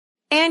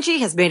Angie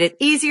has made it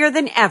easier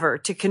than ever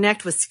to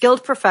connect with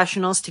skilled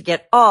professionals to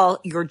get all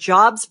your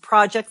jobs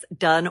projects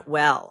done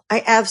well.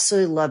 I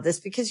absolutely love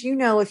this because,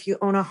 if you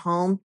own a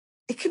home,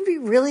 it can be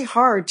really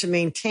hard to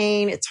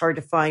maintain. It's hard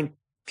to find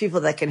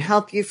people that can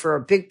help you for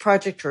a big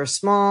project or a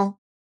small.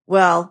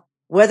 Well,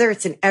 whether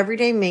it's in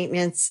everyday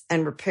maintenance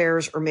and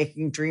repairs or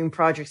making dream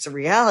projects a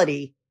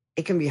reality,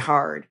 it can be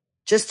hard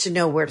just to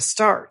know where to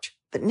start.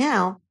 But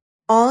now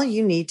all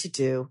you need to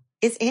do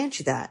is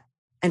Angie that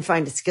and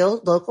find a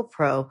skilled local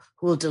pro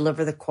who will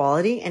deliver the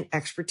quality and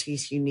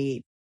expertise you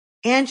need.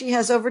 Angie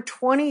has over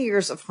 20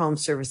 years of home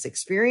service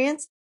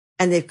experience,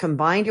 and they've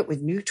combined it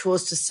with new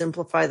tools to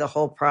simplify the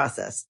whole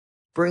process.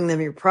 Bring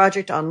them your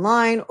project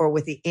online or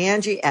with the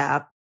Angie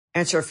app,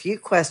 answer a few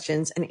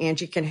questions, and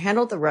Angie can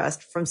handle the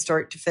rest from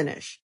start to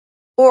finish.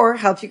 Or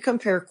help you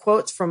compare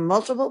quotes from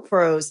multiple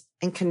pros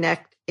and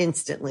connect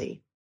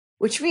instantly,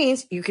 which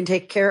means you can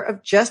take care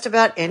of just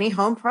about any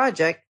home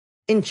project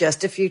in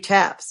just a few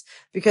taps.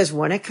 Because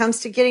when it comes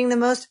to getting the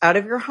most out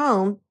of your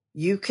home,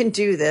 you can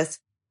do this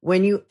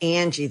when you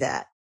Angie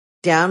that.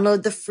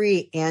 Download the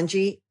free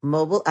Angie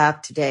mobile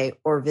app today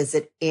or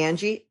visit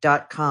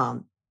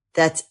Angie.com.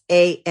 That's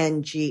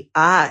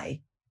ANGI.com.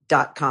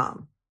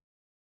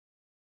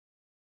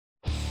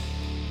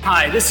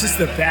 Hi, this is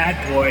the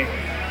bad boy,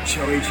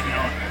 Joey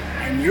Janela,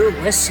 and you're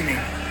listening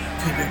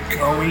to the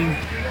Going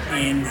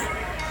in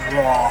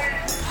Raw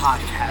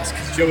podcast,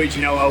 because Joey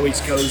Janela always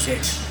goes in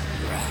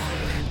raw.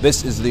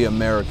 This is the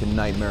American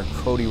Nightmare,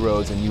 Cody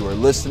Rhodes, and you are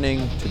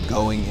listening to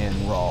Going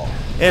in Raw.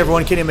 Hey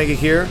everyone, Kenny Omega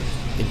here.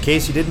 In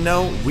case you didn't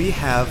know, we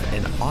have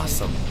an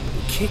awesome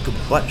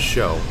kick-butt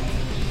show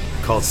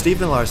called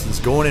Stephen Larson's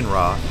Going in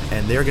Raw,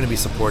 and they're going to be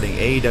supporting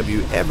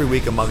AEW every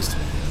week amongst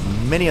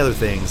many other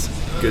things.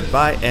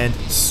 Goodbye and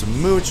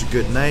smooch.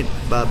 Good night.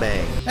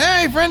 Bye-bye.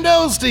 Hey,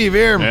 friendo, Steve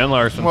here. And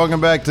Larson.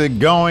 Welcome back to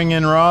Going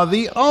in Raw,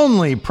 the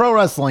only pro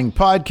wrestling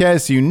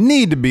podcast you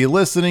need to be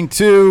listening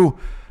to.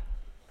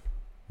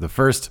 The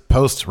first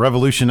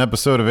post-Revolution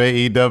episode of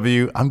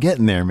AEW. I'm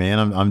getting there, man.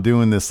 I'm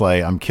doing this,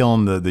 I'm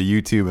killing the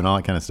YouTube and all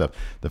that kind of stuff.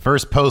 The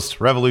first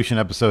post-Revolution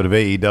episode of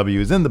AEW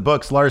is in the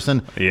books,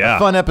 Larson. Yeah. A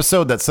fun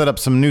episode that set up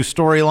some new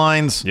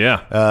storylines.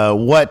 Yeah.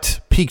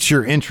 What piques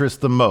your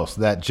interest the most?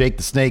 That Jake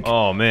the Snake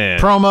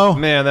promo?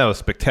 Man, that was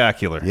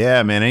spectacular.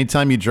 Yeah, man.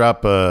 Anytime you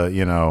drop, a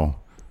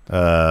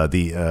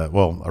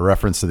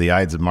reference to the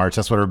Ides of March,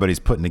 that's what everybody's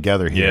putting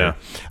together here. Yeah.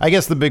 I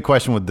guess the big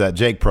question with that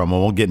Jake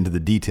promo, we'll get into the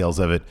details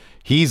of it.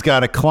 He's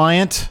got a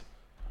client.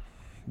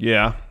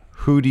 Yeah.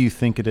 Who do you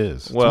think it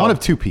is? It's Well, one of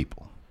two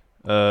people.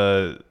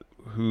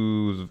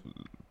 Who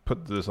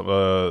put this?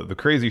 The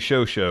Crazy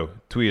Show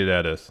tweeted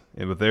at us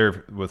and with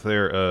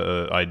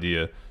their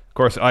idea. Of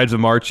course, Ides of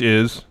March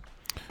is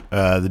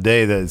the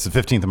day that it's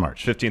the 15th of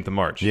March. 15th of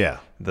March. Yeah.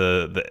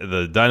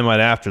 The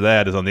Dynamite after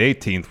that is on the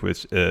 18th,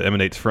 which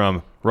emanates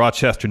from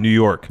Rochester, New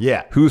York.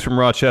 Yeah. Who's from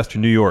Rochester,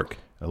 New York?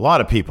 A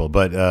lot of people,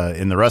 but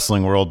in the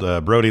wrestling world,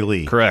 Brody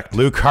Lee. Correct.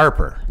 Luke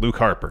Harper.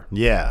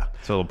 Yeah.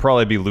 So it'll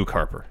probably be Luke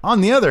Harper.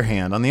 On the other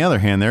hand,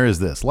 there is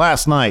this.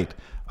 Last night,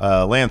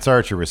 Lance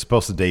Archer was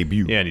supposed to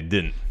debut. Yeah, and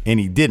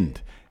he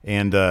didn't.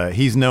 And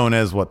he's known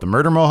as what, the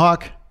Murder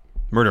Mohawk?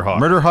 Murder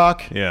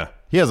Hawk. Yeah.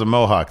 He has a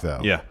mohawk,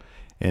 though. Yeah.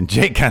 And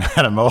Jake kind of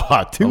had a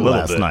mohawk, too,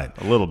 last night.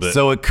 A little bit.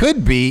 So it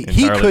could be,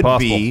 he could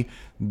be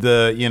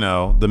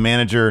the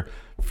manager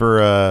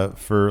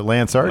for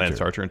Lance Archer. Lance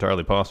Archer,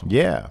 entirely possible.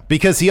 Yeah,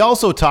 because he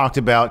also talked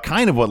about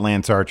kind of what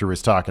Lance Archer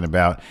was talking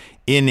about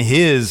in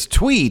his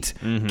tweet,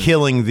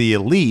 killing the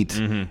elite,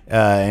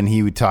 and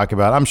he would talk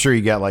about, I'm sure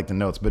you got the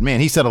notes, but man,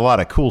 he said a lot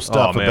of cool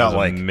stuff about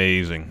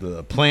amazing.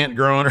 The plant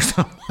growing or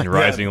something like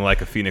rising that.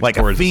 like a phoenix Like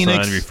towards a phoenix.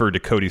 the sun. Referred to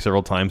Cody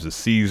several times as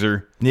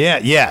Caesar. Yeah,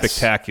 yes.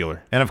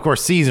 Spectacular. And of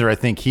course, Caesar, I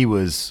think he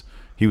was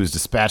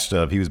dispatched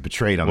of. He was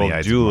betrayed on the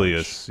Ides of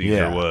Julius March.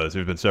 Caesar was.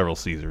 There's been several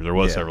Caesars. There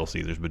was several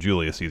Caesars, but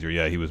Julius Caesar,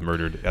 he was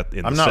murdered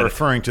in I'm the not Senate.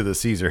 referring to the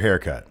Caesar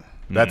haircut.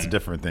 That's a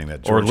different thing.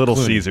 That or George Little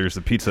Clooney. Caesars,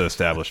 the pizza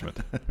establishment.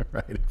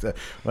 Right.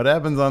 What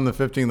happens on the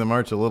 15th of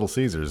March at Little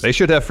Caesars? They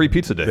should have free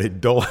pizza day. They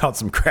dole out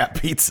some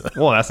crap pizza.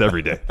 Well, that's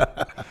every day.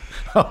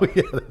 Oh,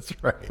 yeah, that's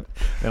right.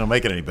 They don't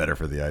make it any better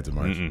for the Ides of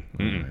March.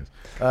 Anyways.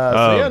 It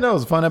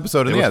was a fun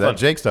episode. And that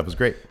Jake stuff was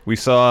great. We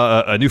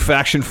saw a new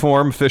faction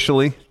form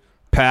officially.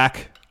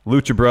 Pac,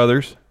 Lucha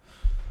Brothers.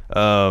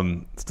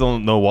 Still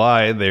don't know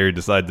why they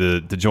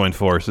decided to join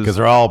forces. Because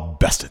they're all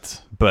bested.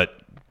 But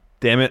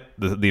damn it,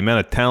 the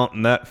amount of talent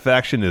in that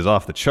faction is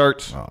off the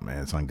charts. Oh,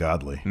 man, it's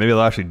ungodly. Maybe they'll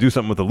actually do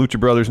something with the Lucha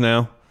Brothers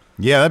now.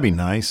 Yeah, that'd be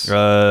nice.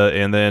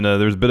 And then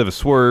there's a bit of a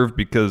swerve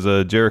because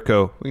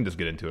Jericho, we can just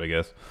get into it, I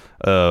guess.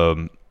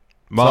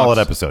 Solid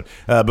episode.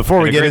 Before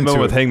we get into it,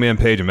 with Hangman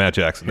Page and Matt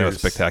Jackson, that was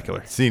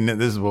spectacular. See,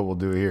 this is what we'll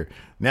do here.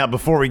 Now,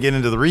 before we get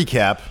into the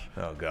recap,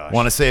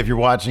 want to say if you're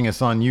watching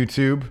us on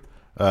YouTube,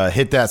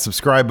 hit that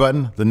subscribe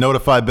button, the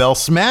notify bell,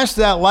 smash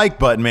that like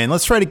button, man.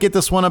 Let's try to get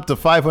this one up to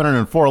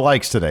 504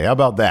 likes today. How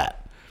about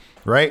that?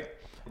 Right?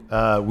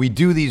 We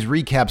do these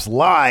recaps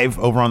live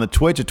over on the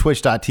Twitch at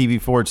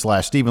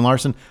twitch.tv/Stephen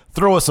Larson.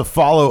 Throw us a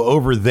follow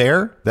over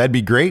there. That'd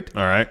be great.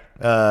 All right.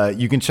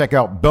 You can check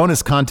out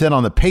bonus content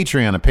on the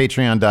Patreon at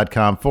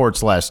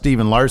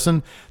patreon.com/Steven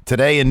Larson.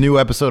 Today, a new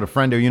episode of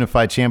Friendo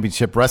Unified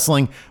Championship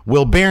Wrestling.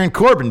 Will Baron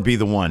Corbin be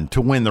the one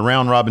to win the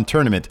round robin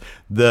tournament?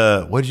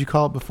 What did you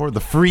call it before? The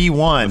free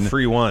one. The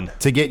free one.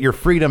 To get your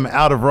freedom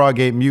out of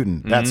Rawgate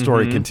Mutant. That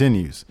story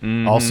continues.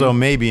 Also,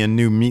 maybe a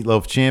new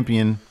Meatloaf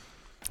champion.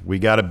 We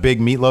got a big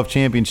Meatloaf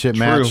championship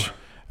match.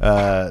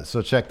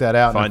 So check that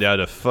out. Find out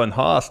if Fun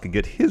Haas can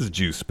get his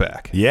juice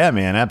back. Yeah,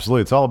 man,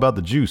 absolutely. It's all about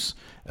the juice.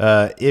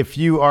 If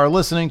you are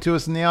listening to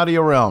us in the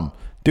audio realm,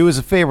 do us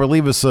a favor,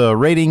 leave us a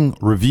rating,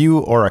 review,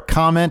 or a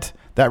comment.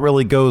 That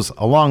really goes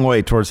a long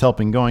way towards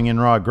helping Going In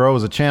Raw grow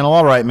as a channel.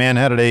 All right, man,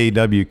 how did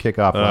AEW kick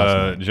off last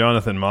night?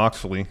 Jonathan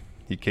Moxley,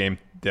 he came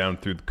down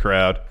through the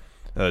crowd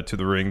to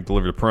the ring,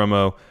 delivered a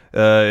promo,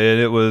 and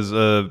it was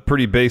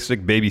pretty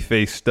basic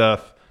babyface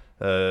stuff,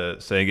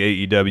 saying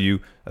AEW,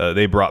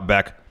 they brought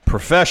back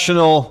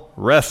professional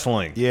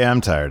wrestling. Yeah,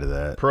 I'm tired of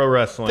that. Pro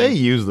wrestling. They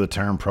use the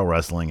term pro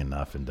wrestling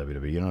enough in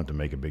WWE. You don't have to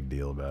make a big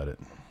deal about it.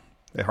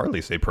 They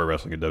hardly say pro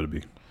wrestling in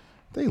WWE.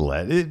 They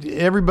let it.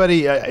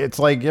 Everybody, it's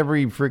like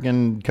every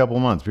freaking couple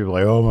months, people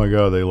are like, oh my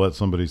God, they let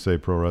somebody say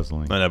pro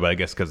wrestling. I know, but I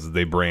guess because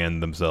they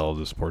brand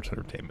themselves as sports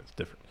entertainment. It's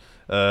different.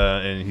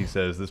 And he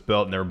says, this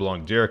belt never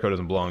belonged to Jericho. It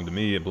doesn't belong to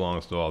me. It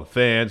belongs to all the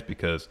fans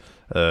because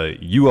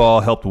you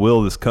all helped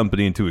will this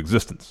company into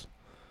existence.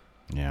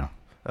 Yeah.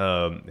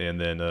 And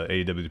then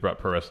AEW's brought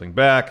pro wrestling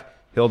back.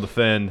 He'll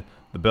defend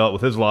the belt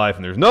with his life,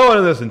 and there's no one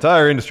in this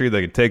entire industry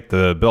that can take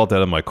the belt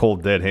out of my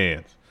cold, dead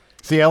hands.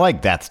 See, I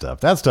like that stuff.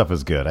 That stuff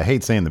is good. I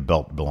hate saying the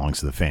belt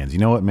belongs to the fans. You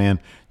know what, man?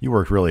 You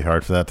worked really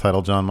hard for that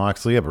title, John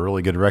Moxley. You have a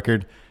really good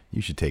record.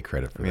 You should take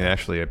credit for that.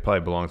 Actually, it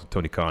probably belongs to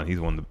Tony Khan. He's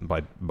the one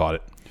that bought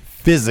it.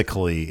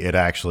 Physically, it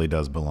actually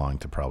does belong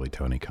to probably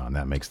Tony Khan.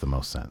 That makes the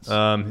most sense.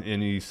 And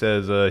he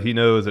says he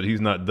knows that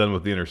he's not done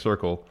with the Inner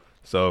Circle,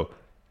 so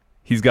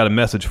he's got a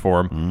message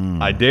for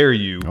him. I dare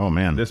you. Oh,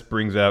 man. This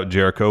brings out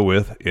Jericho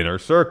with Inner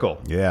Circle.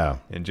 Yeah.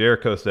 And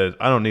Jericho says,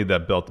 I don't need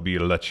that belt to be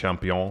Le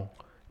Champion. And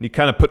he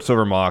kind of puts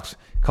over Mox,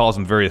 calls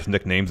him various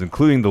nicknames,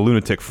 including the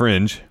Lunatic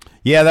Fringe.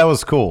 Yeah, that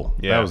was cool.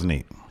 Yeah. That was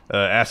neat.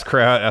 Asked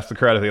the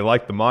crowd if they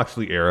liked the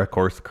Moxley era. Of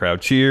course, the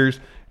crowd cheers.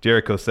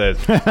 Jericho says,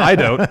 I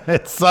don't.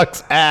 It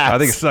sucks ass. I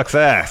think it sucks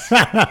ass.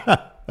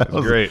 That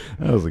was great.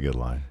 That was a good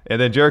line. And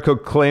then Jericho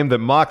claimed that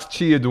Mox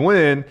cheated to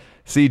win.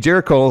 See,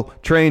 Jericho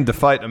trained to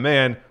fight a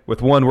man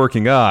with one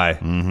working eye.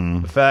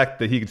 The fact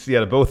that he can see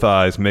out of both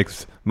eyes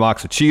makes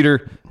Mox a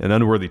cheater, an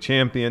unworthy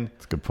champion.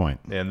 That's a good point.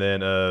 And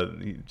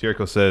then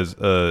Jericho says,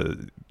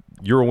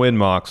 your win,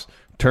 Mox,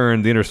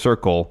 turned the Inner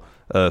Circle,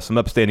 some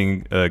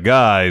upstanding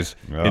guys,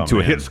 into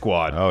a hit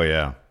squad. Oh,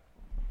 yeah.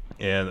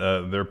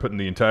 And they're putting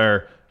the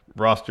entire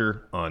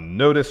roster on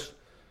notice.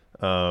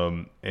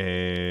 And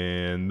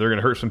they're going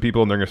to hurt some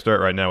people, and they're going to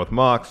start right now with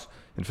Mox.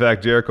 In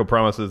fact, Jericho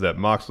promises that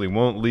Moxley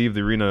won't leave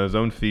the arena on his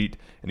own feet,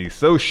 and he's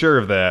so sure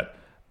of that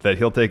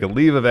he'll take a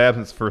leave of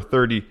absence for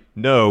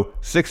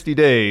 60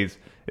 days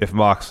if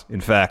Mox,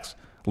 in fact,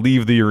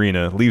 leaves the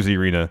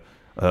arena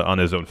on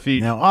his own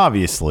feet. Now,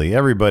 obviously,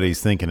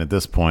 everybody's thinking at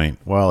this point,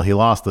 well, he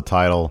lost the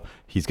title.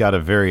 He's got a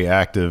very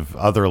active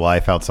other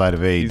life outside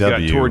of AEW. He's got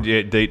tour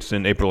dates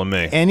in April and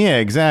May. And yeah,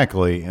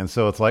 exactly. And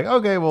so it's like,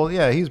 okay, well,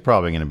 yeah, he's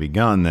probably going to be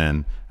gone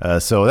then.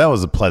 So that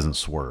was a pleasant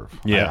swerve.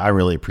 Yeah. I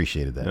really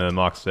appreciated that.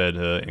 Mox said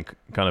in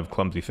kind of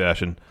clumsy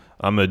fashion,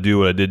 I'm going to do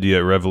what I did to you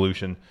at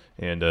Revolution,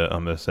 and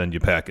I'm going to send you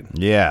packing.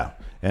 Yeah.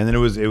 And then it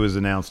was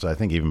announced, I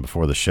think even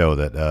before the show,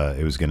 that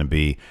it was going to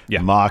be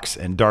Mox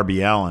and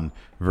Darby Allin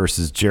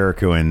versus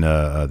Jericho and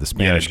the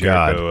Spanish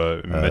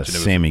God,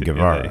 Sammy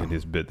Guevara. In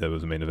his bit, that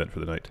was the main event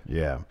for the night.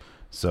 Yeah.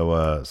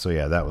 So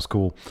yeah, that was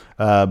cool.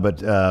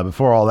 But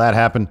before all that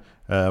happened,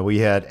 we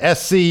had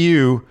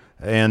SCU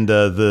and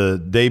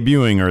the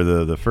debuting or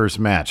the first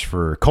match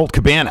for Colt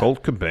Cabana.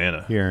 Colt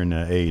Cabana. Here in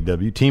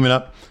AEW. Teaming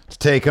up to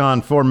take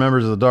on 4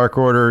 members of the Dark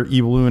Order,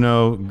 Evil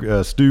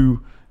Uno,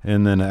 Stu,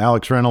 and then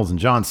Alex Reynolds and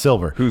John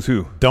Silver. Who's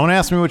who? Don't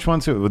ask me which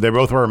one's who. They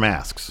both wear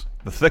masks.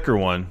 The thicker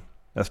one,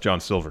 that's John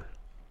Silver.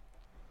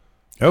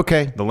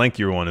 Okay. The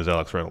lankier one is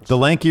Alex Reynolds. The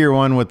lankier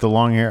one with the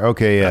long hair.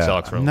 Okay, yeah. That's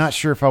Alex Reynolds. I'm not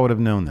sure if I would have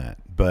known that,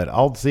 but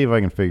I'll see if I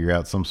can figure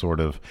out some sort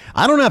of...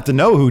 I don't have to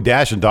know who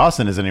Dash and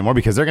Dawson is anymore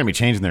because they're going to be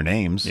changing their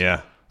names.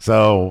 Yeah.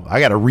 So I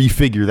got to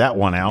refigure that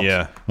one out.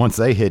 Yeah. Once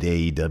they hit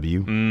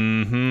AEW.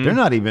 Mm-hmm. They're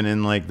not even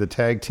in like the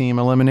tag team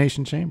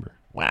elimination chamber.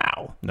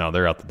 Wow. No,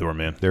 they're out the door,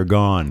 man. They're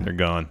gone. They're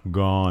gone.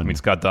 Gone. I mean,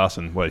 Scott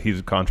Dawson,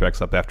 his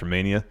contract's up after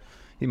Mania.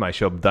 He might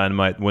show up at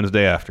Dynamite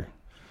Wednesday after.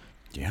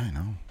 Yeah, I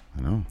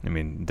know. I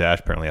mean, Dash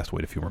apparently has to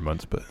wait a few more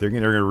months, but they're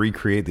gonna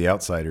recreate the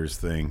Outsiders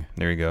thing.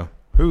 There you go.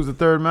 Who's the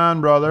third man,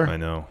 brother? I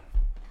know.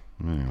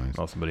 Anyways.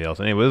 Oh, somebody else.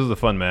 Anyway, this is a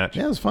fun match.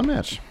 Yeah, it was a fun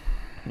match.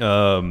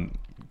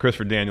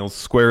 Christopher Daniels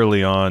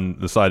squarely on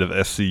the side of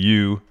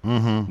SCU.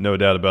 Mm-hmm. No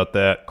doubt about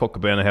that. Colt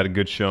Cabana had a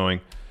good showing.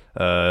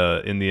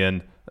 In the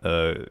end,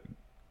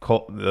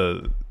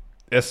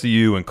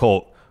 SCU and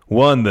Colt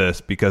won this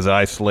because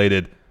I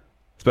isolated,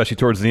 especially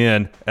towards the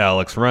end,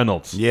 Alex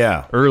Reynolds.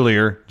 Yeah.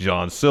 Earlier,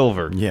 John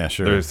Silver. Yeah,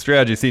 sure. Their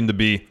strategy seemed to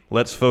be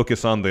let's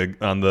focus on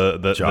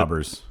the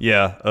jobbers.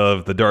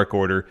 of the Dark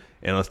Order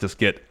and let's just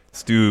get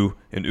Stu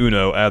and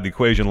Uno out of the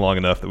equation long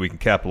enough that we can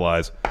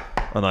capitalize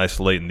on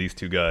isolating these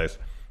two guys.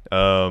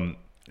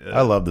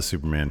 I love the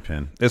Superman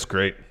pin. It's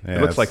great. Yeah,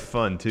 it looks like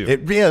fun, too.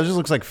 It just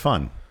looks like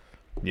fun.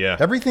 Yeah.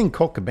 Everything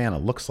Colt Cabana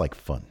looks like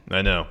fun.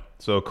 I know.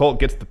 So Colt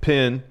gets the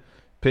pin,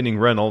 pinning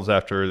Reynolds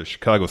after the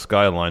Chicago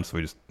skyline, so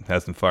he just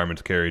has some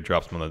fireman's carry,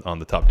 drops him on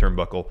the top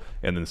turnbuckle,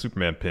 and then the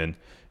Superman pin.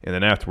 And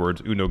then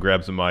afterwards, Uno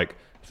grabs the mic,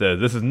 says,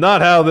 "This is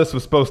not how this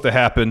was supposed to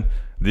happen.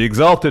 The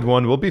Exalted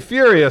One will be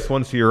furious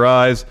once he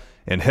arrives,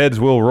 and heads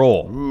will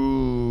roll."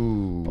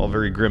 Ooh. All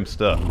very grim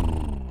stuff.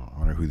 I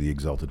wonder who the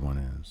Exalted One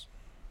is.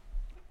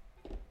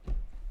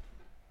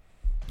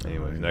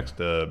 Anyways, next,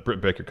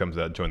 Britt Baker comes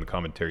out and joins the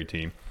commentary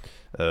team.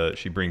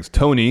 She brings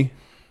Tony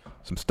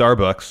some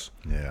Starbucks.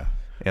 Yeah.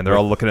 And they're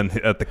all looking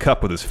at the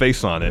cup with his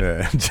face on it.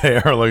 Yeah.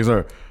 JR looks at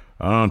her,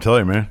 "I don't tell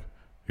you, man.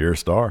 You're a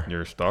star."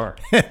 You're a star.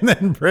 And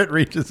then Britt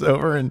reaches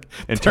over and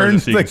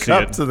turns the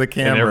cup to the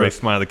camera. And everybody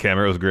smiled at the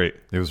camera. It was great.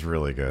 It was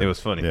really good. It was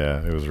funny.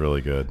 Yeah, it was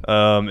really good.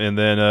 And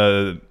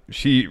then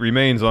she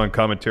remains on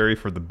commentary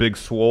for the Big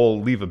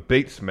Swole Leva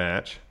Bates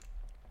match.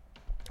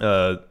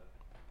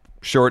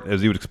 Short,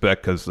 as you would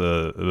expect, because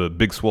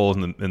Big Swole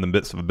is in the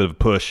midst of a bit of a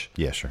push.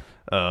 Yeah, sure.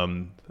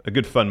 A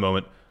good fun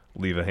moment.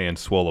 Leva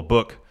hands Swole a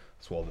book.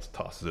 Swole just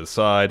tosses it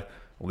aside.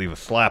 Leva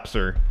slaps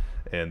her.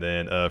 And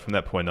then from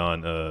that point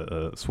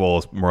on, Swole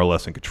is more or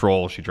less in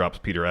control. She drops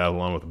Peter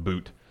Avalon with a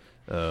boot.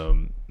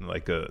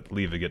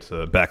 Leva gets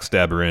a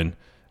backstabber in.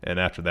 And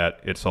after that,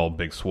 it's all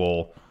Big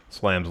Swole.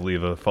 Slams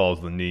Leva,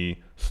 follows the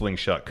knee,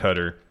 slingshot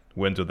cutter,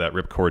 wins with that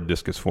ripcord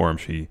discus form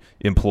she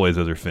employs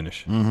as her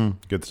finish. Mm-hmm.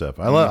 Good stuff.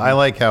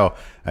 I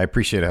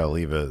appreciate how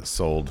Leva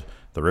sold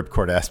the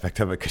ripcord aspect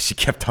of it because she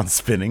kept on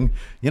spinning.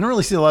 You don't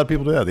really see a lot of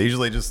people do that. They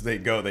usually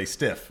they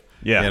stiff.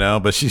 Yeah.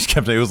 But she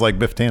kept it. It was like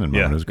Biff Tannen moment.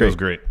 Yeah, it was great. It was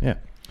great. Yeah.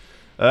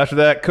 After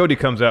that, Cody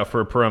comes out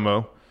for a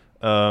promo.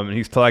 And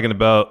he's talking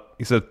about,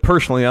 he said,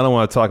 "Personally, I don't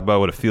want to talk about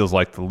what it feels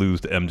like to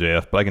lose to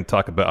MJF, but I can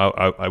talk about,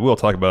 I will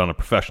talk about on a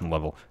professional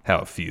level how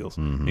it feels."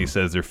 Mm-hmm. He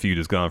says their feud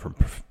has gone from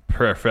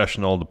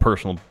professional to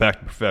personal, back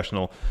to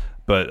professional.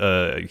 But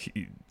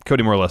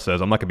Cody more or less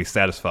says, "I'm not going to be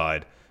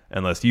satisfied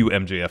unless you,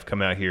 MJF,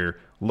 come out here,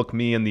 look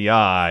me in the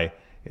eye,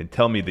 and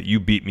tell me that you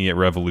beat me at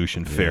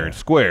Revolution fair and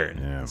square."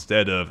 Yeah.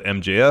 Instead of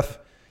MJF,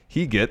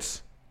 he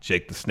gets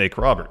Jake the Snake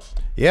Roberts.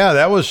 Yeah,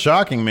 that was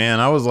shocking, man.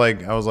 I was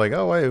like,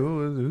 oh wait,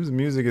 whose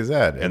music is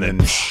that? And then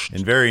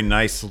in very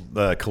nice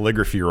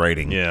calligraphy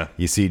writing,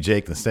 you see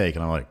Jake the Snake,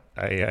 and I'm like,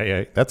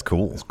 hey, that's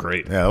cool. That's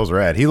great. Yeah, that was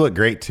rad. He looked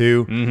great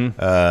too.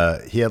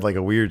 Mm-hmm. He had like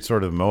a weird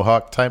sort of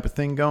mohawk type of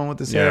thing going with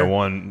his hair. Yeah,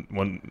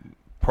 one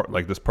part,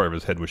 like this part of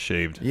his head was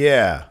shaved.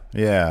 Yeah.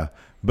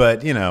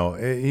 But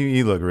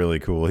he looked really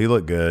cool. He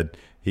looked good.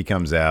 He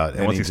comes out,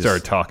 and once he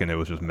started talking, it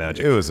was just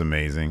magic. It was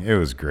amazing. It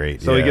was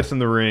great. So he gets in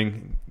the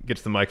ring,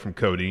 gets the mic from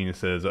Cody, and he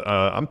says,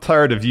 "I'm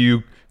tired of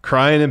you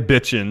crying and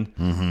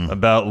bitching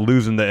about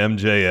losing to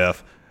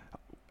MJF."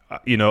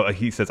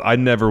 He says, "I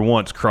never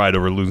once cried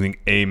over losing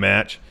a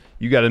match.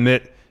 You got to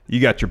admit, you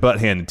got your butt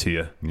handed to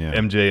you. Yeah.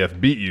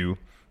 MJF beat you."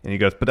 And he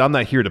goes, "But I'm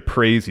not here to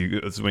praise you."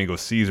 This is when he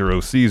goes, "Caesar,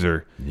 oh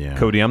Caesar." Yeah.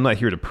 "Cody, I'm not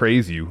here to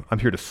praise you. I'm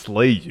here to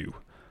slay you.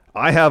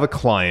 I have a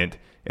client,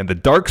 and the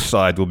dark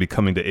side will be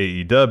coming to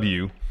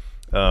AEW.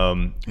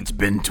 It's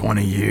been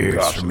 20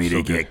 years for me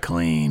to get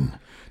clean,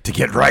 to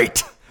get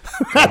right."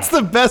 That's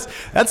the best.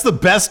 That's the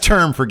best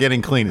term for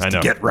getting clean is to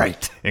get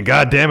right. And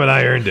God damn it,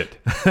 I earned it.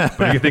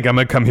 But you think I'm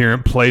gonna come here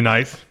and play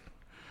nice,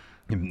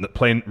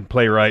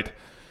 play right?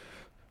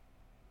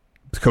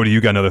 Cody,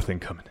 you got another thing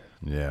coming.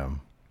 Yeah.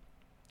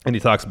 And he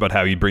talks about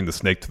how he'd bring the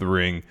Snake to the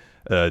ring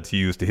to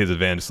use to his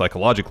advantage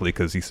psychologically,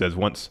 because he says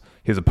once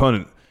his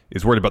opponent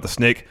is worried about the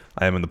Snake,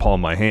 I am in the palm of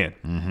my hand.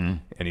 Mm-hmm.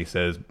 And he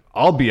says,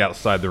 "I'll be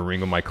outside the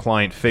ring when my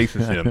client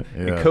faces him."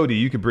 Yeah. And Cody,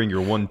 you could bring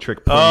your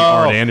one-trick pony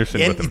Arn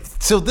Anderson with him.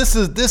 So this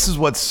is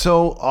what's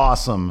so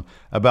awesome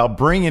about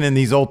bringing in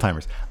these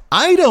old-timers.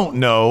 I don't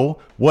know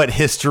what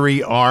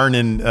history Arn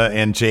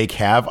and Jake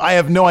have. I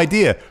have no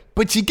idea.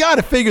 But you got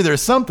to figure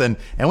there's something.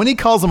 And when he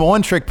calls him a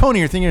one-trick pony,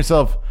 you're thinking to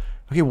yourself,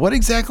 okay, what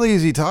exactly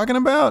is he talking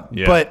about?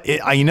 Yeah. But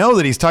I know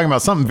that he's talking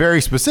about something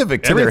very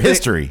specific to their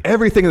history.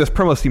 Everything in this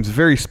promo seems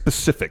very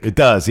specific. It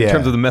does, yeah. In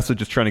terms of the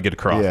message it's trying to get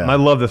across. Yeah. And I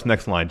love this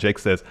next line. Jake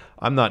says,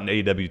 "I'm not in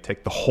AEW to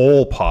take the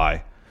whole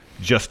pie,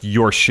 just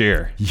your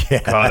share."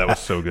 Yeah. God, that was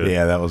so good.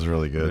 Yeah, that was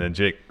really good. And then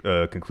Jake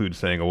concludes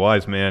saying, "A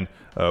wise man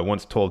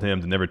once told him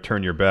to never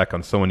turn your back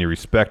on someone you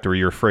respect or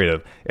you're afraid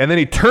of." And then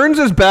he turns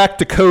his back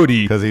to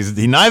Cody. Because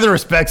he neither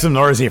respects him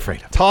nor is he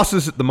afraid of.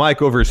 Tosses the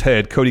mic over his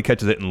head. Cody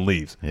catches it and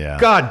leaves. Yeah.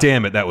 God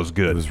damn it, that was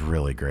good. It was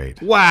really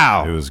great.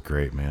 Wow. It was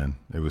great, man.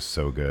 It was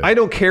so good. I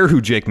don't care who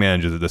Jake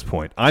manages at this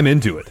point. I'm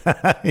into it.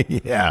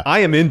 Yeah. I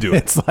am into it.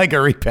 It's like a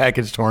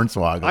repackaged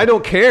Hornswoggle. I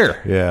don't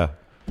care. Yeah.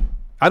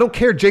 I don't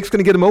care. Jake's going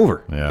to get him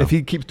over if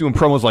he keeps doing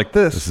promos like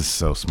this. This is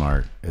so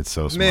smart. It's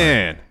so smart.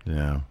 Man.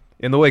 Yeah.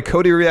 And the way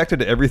Cody reacted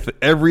to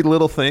every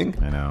little thing.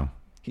 I know.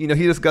 He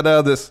just got out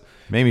of this.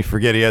 Made me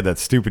forget he had that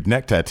stupid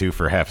neck tattoo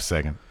for half a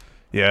second.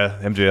 Yeah,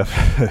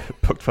 MJF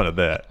poked fun at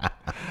that.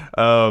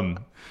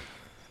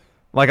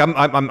 Like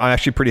I'm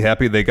actually pretty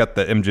happy they got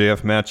the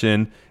MJF match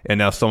in, and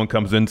now someone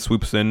comes in,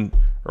 swoops in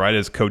right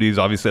as Cody's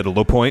obviously at a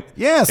low point,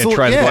 and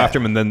tries to go after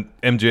him, and then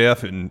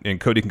MJF and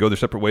Cody can go their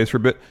separate ways for a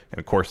bit, and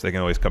of course they can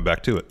always come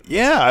back to it.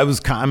 Yeah, I was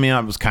kind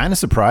of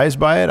surprised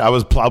by it.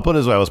 I'll put it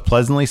as I was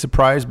pleasantly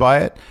surprised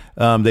by it.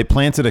 They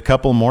planted a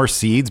couple more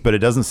seeds, but it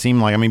doesn't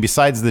seem like,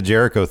 besides the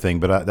Jericho thing,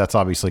 but that's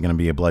obviously going to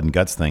be a blood and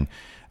guts thing.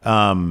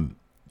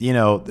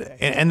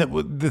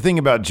 The thing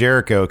about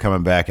Jericho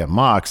coming back at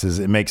Mox is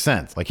it makes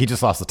sense. Like, he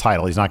just lost the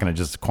title. He's not going to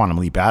just quantum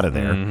leap out of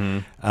there.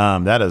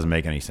 Mm-hmm. That doesn't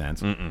make any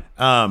sense.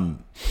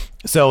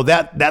 So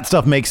that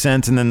stuff makes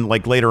sense. And then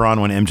like later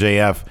on when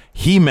MJF,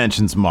 he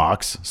mentions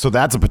Mox. So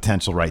that's a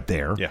potential right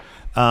there. Yeah.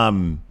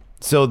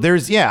 So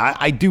there's,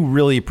 I do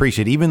really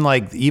appreciate even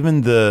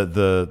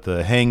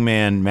the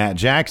Hangman Matt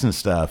Jackson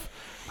stuff.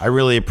 I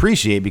really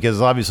appreciate,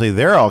 because obviously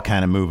they're all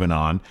kind of moving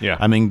on. Yeah.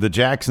 The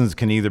Jacksons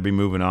can either be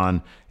moving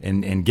on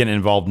and getting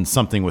involved in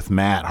something with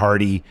Matt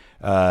Hardy,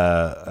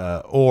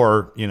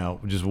 or,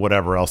 just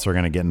whatever else they're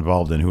going to get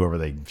involved in, whoever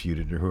they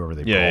feuded or whoever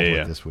they brawled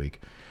with this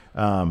week.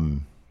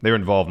 They were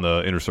involved in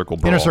the Inner Circle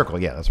brawl. Inner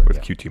Circle, yeah, that's right. With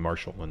QT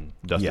Marshall and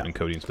Dustin and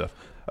Cody and stuff.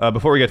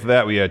 Before we get to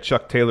that, we had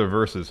Chuck Taylor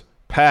versus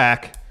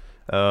Pac.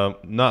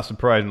 Not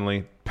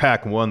surprisingly,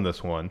 Pac won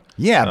this one.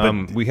 Yeah,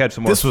 but we had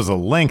some more. This was a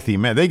lengthy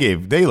match.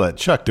 They let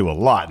Chuck do a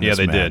lot in this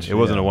match. Did. It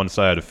wasn't a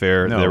one-sided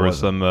affair. No, there was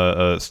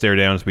some stare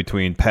downs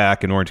between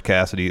Pac and Orange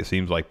Cassidy. It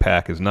seems like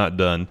Pac is not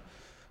done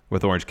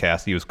with Orange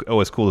Cassidy. It was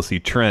always cool to see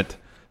Trent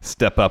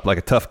step up like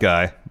a tough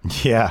guy.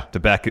 Yeah. To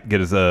get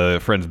his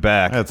friends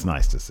back. That's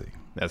nice to see.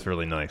 That's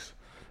really nice.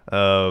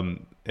 The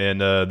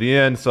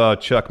end saw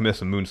Chuck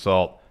miss a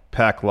moonsault.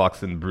 Pac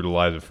locks in the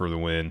Brutalizer for the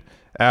win.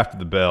 After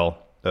the bell,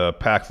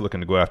 Pac's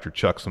looking to go after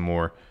Chuck some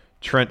more.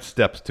 Trent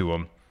steps to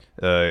him.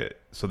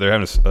 So they're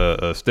having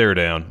a stare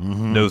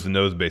down, nose to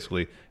nose,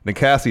 basically. And then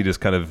Cassidy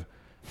just kind of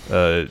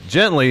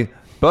gently,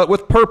 but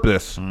with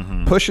purpose,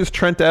 pushes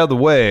Trent out of the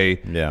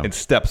way and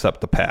steps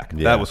up to Pac.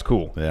 Yeah. That was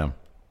cool. Yeah.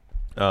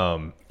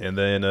 And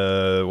then,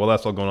 while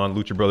that's all going on,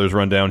 Lucha Brothers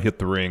run down, hit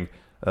the ring.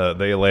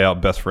 They lay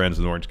out best friends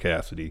with Orange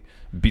Cassidy,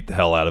 beat the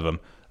hell out of him.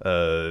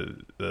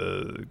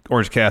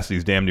 Orange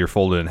Cassidy's damn near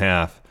folded in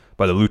half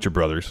by the Lucha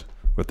Brothers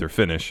with their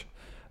finish.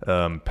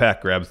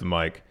 Pac grabs the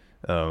mic,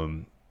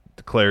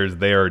 declares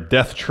they are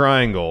Death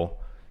Triangle,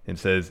 and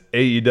says,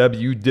 AEW,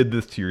 you did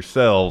this to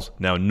yourselves.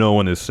 Now no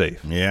one is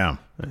safe. Yeah.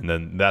 And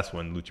then that's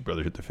when Lucha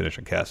Brothers hit the finish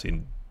on Cassidy.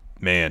 And,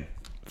 man,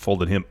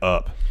 folded him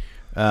up.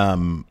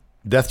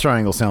 Death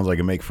Triangle sounds like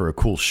a make for a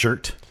cool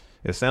shirt.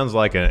 It sounds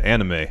like an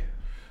anime.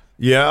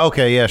 Yeah,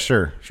 okay, yeah,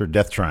 sure.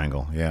 Death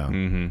Triangle, yeah.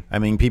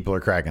 Mm-hmm. People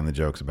are cracking the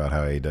jokes about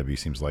how AEW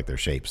seems like their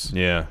shapes.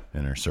 Yeah.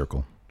 In their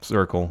circle.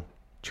 Circle,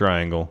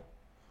 triangle,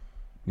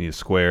 need a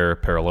square,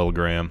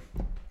 parallelogram,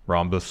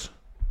 rhombus.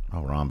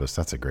 Oh, rhombus,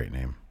 that's a great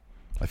name.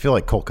 I feel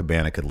like Colt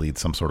Cabana could lead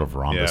some sort of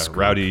rhombus. Yeah,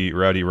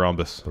 rowdy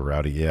rhombus. The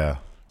rowdy, yeah.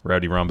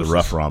 Rowdy rhombus. The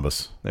rough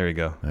rhombus. There you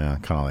go. Yeah,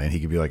 kind of, and he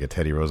could be like a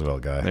Teddy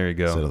Roosevelt guy. There you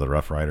go. Instead of the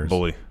Rough Riders.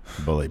 Bully.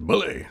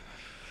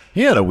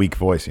 He had a weak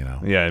voice, you know.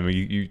 Yeah,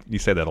 you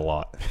say that a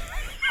lot.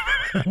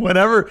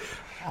 Whenever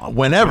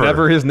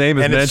his name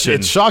is mentioned.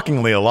 It's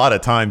shockingly a lot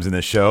of times in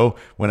this show,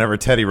 whenever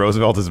Teddy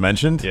Roosevelt is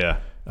mentioned. Yeah.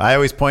 I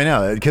always point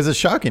out, because it's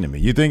shocking to me.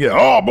 You think,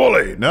 oh,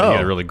 bully. No. He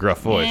had a really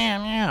gruff voice.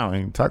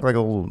 Yeah. Talk like a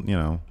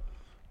little,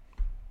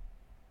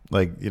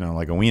 like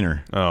a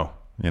wiener. Oh.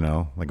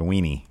 Like a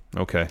weenie.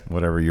 Okay.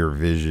 Whatever your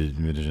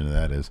vision of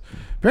that is.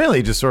 Apparently,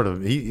 he just sort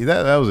of,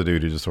 that was a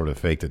dude who just sort of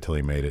faked it till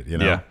he made it,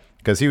 Yeah.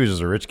 Because he was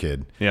just a rich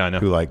kid. Yeah, I know.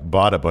 Who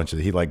bought a bunch of,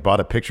 he bought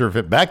a picture of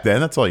it. Back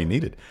then, that's all you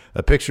needed.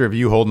 A picture of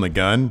you holding a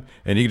gun,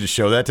 and you could just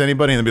show that to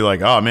anybody and they'd be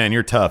like, oh man,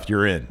 you're tough,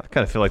 you're in. I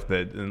kind of feel like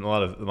that in a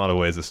lot of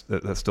ways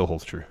that still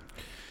holds true.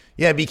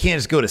 Yeah, but you can't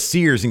just go to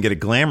Sears and get a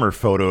glamour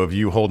photo of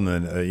you holding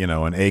an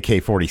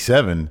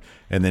AK-47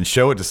 and then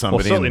show it to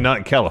somebody. Well, certainly not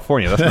in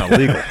California. That's not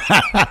legal.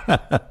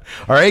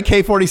 Are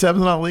AK-47s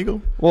not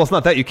legal? Well, it's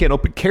not that. You can't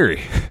open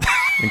carry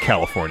in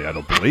California, I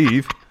don't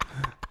believe.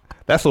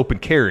 That's open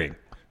carrying.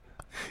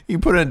 You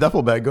put it in a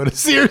duffel bag, go to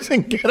Sears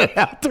and get it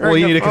out there. Well,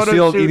 you need a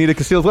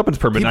concealed weapons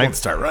permit. People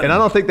start running. And I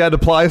don't think that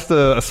applies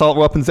to assault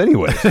weapons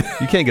anyway.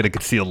 You can't get a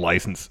concealed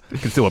weapons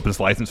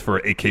license for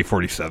an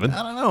AK-47.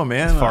 I don't know,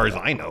 man. As far as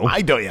I know,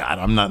 I don't. Yeah,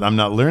 I'm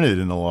not learned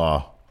in the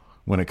law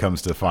when it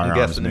comes to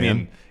firearms. I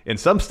mean, in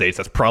some states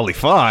that's probably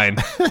fine.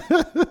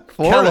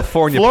 Florida,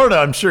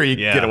 I'm sure you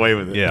can get away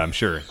with it. Yeah, I'm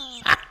sure.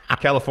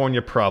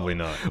 California, probably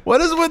not.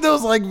 What is with those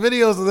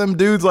videos of them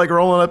dudes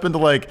rolling up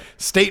into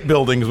state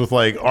buildings with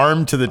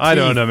armed to the teeth? I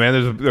don't know, man.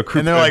 There's a group,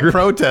 and they're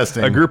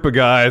protesting. A group of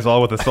guys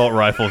all with assault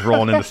rifles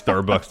rolling into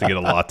Starbucks to get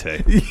a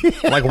latte.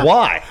 Yeah.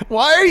 Why?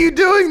 Why are you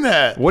doing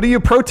that? What are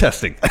you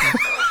protesting?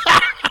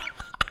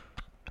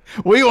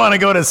 We want to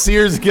go to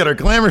Sears and get our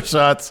glamour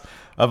shots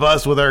of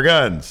us with our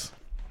guns.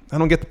 I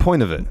don't get the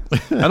point of it.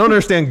 I don't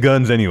understand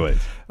guns anyways.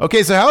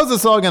 Okay, so how is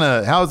this all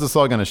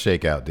gonna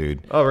shake out,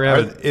 dude? Oh,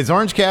 is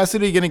Orange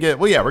Cassidy gonna get?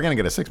 Well, yeah, we're gonna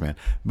get a 6-man,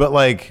 but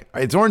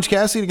is Orange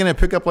Cassidy gonna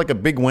pick up a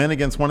big win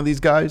against one of these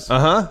guys?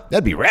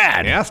 That'd be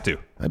rad. He has to.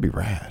 That'd be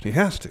rad. He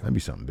has to. That'd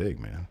be something big,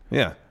 man.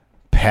 Yeah.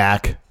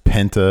 Pac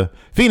Penta.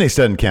 Phoenix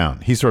doesn't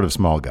count. He's sort of a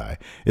small guy.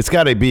 It's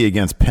got to be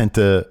against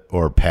Penta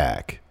or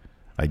Pac.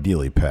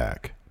 Ideally,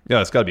 Pac.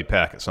 Yeah, it's got to be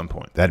Pac at some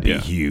point. That'd be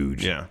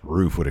huge. Yeah.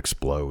 Roof would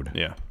explode.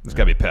 Yeah, it's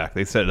got to be Pac.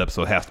 They set it up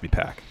so it has to be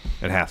Pac.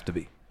 It has to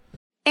be.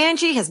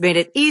 Angie has made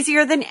it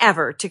easier than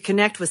ever to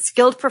connect with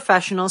skilled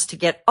professionals to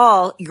get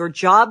all your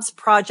jobs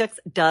projects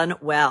done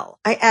well.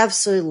 I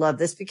absolutely love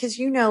this because,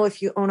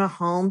 if you own a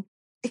home,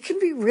 it can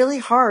be really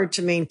hard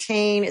to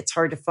maintain. It's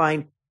hard to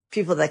find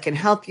people that can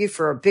help you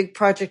for a big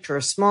project or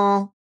a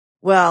small.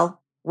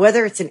 Well,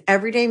 whether it's in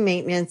everyday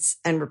maintenance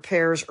and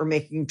repairs or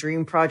making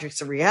dream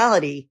projects a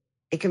reality,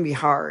 it can be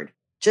hard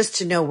just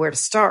to know where to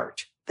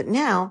start. But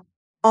now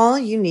all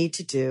you need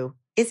to do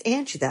is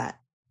Angie that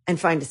and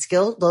find a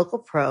skilled local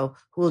pro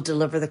who will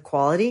deliver the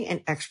quality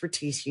and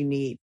expertise you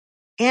need.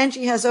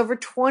 Angie has over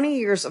 20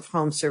 years of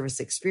home service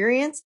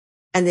experience,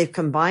 and they've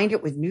combined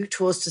it with new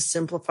tools to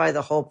simplify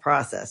the whole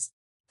process.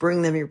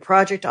 Bring them your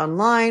project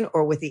online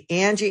or with the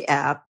Angie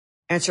app,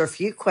 answer a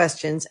few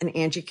questions, and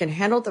Angie can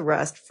handle the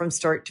rest from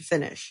start to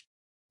finish.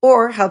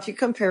 Or help you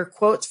compare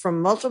quotes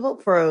from multiple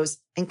pros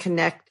and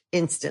connect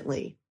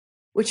instantly,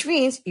 which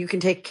means you can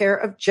take care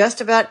of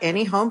just about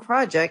any home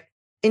project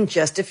in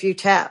just a few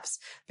taps.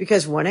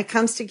 Because when it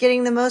comes to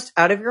getting the most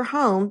out of your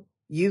home,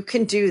 you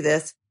can do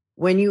this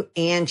when you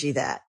Angie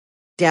that.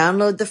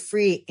 Download the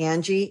free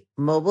Angie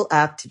mobile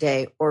app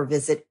today or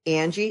visit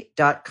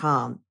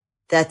Angie.com.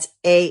 That's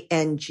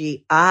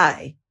ANGI.com.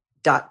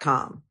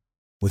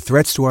 With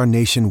threats to our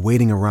nation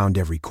waiting around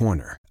every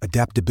corner,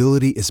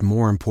 adaptability is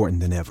more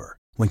important than ever.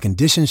 When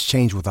conditions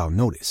change without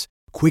notice,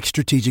 quick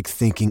strategic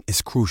thinking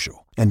is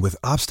crucial. And with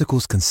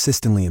obstacles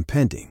consistently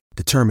impending,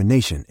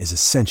 determination is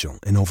essential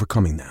in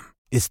overcoming them.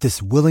 It's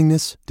this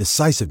willingness,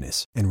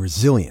 decisiveness, and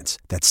resilience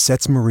that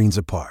sets Marines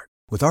apart.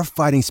 With our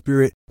fighting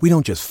spirit, we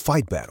don't just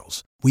fight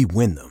battles, we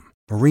win them.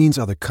 Marines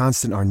are the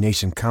constant our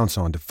nation counts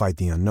on to fight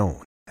the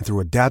unknown. And through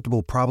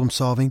adaptable problem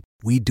solving,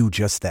 we do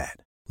just that.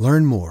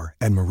 Learn more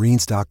at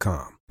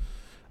Marines.com.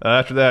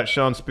 After that,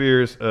 Sean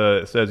Spears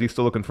says he's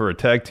still looking for a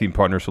tag team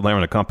partner, so they're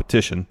in a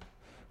competition.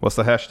 What's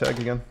the hashtag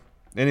again?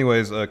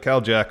 Anyways,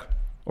 Cal Jack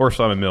or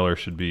Simon Miller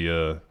should be.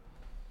 All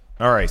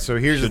right, so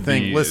here's the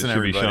thing. Listen,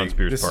 everybody. Sean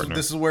Spears' partner.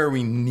 This is where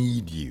we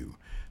need you.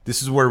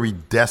 This is where we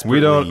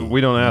desperately we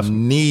don't ask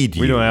need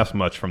you. We don't ask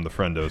much from the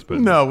friendos, but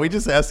no, we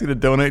just ask you to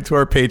donate to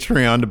our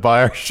Patreon to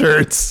buy our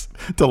shirts,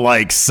 to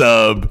like,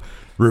 sub,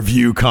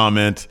 review,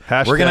 comment.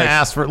 We're gonna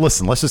ask for.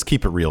 Listen, let's just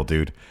keep it real,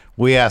 dude.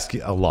 We ask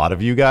a lot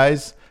of you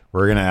guys.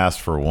 We're gonna ask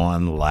for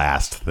one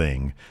last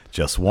thing,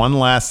 just one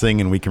last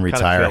thing, and we can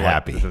retire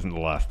happy. This isn't the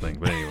last thing,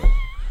 but anyway.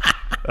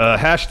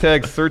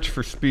 Hashtag search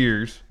for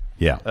Spears.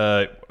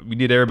 Yeah. We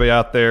need everybody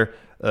out there.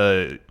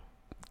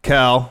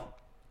 Cal.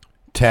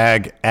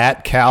 Tag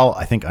at Cal,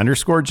 I think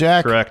 _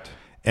 Jack. Correct.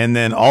 And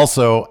then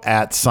also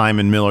at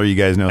Simon Miller. You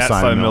guys know at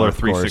Simon Miller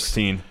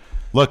 316.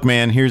 Look,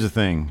 man, here's the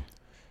thing.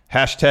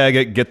 Hashtag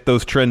it. Get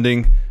those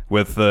trending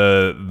with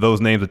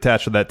those names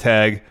attached to that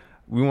tag.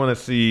 We want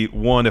to see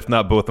one, if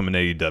not both of them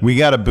in AEW. We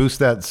got to boost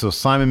that. So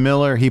Simon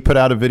Miller, he put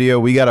out a video.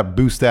 We got to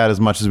boost that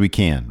as much as we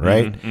can,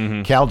 right?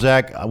 Mm-hmm. Cal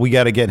Jack, we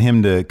got to get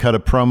him to cut a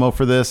promo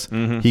for this.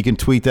 Mm-hmm. He can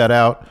tweet that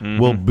out. Mm-hmm.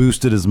 We'll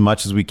boost it as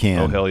much as we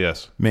can. Oh, hell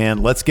yes.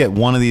 Man, let's get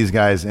one of these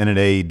guys in at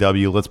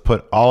AEW. Let's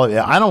put all of it.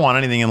 I don't want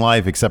anything in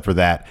life except for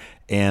that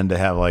and to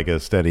have like a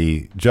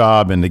steady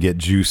job and to get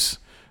juice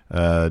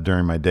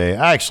during my day.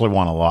 I actually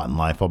want a lot in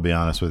life. I'll be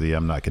honest with you.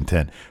 I'm not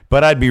content.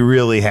 But I'd be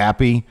really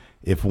happy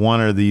if one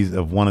of these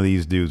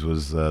dudes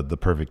was the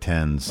perfect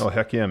 10s. Oh,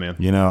 heck yeah, man.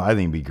 I think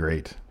it'd be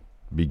great.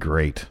 Be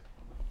great.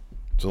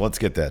 So let's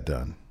get that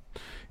done.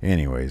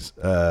 Anyways,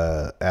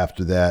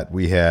 after that,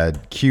 we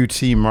had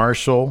QT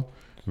Marshall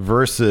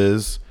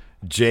versus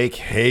Jake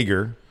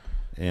Hager.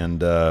 And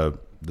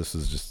this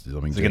is just...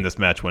 Again, this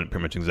match went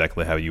pretty much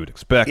exactly how you would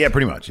expect. Yeah,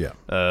 pretty much, yeah.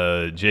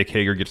 Jake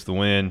Hager gets the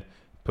win.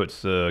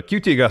 Puts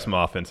QT got some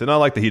offense, and I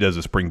like that he does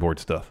the springboard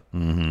stuff.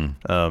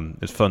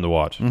 Mm-hmm. It's fun to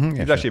watch. Mm-hmm,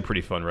 He's actually a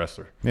pretty fun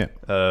wrestler. Yeah.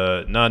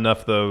 Not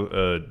enough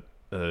though.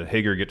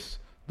 Hager gets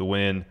the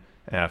win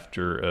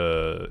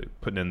after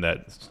putting in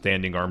that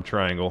standing arm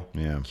triangle.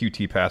 Yeah.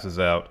 QT passes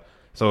out.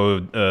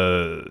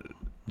 So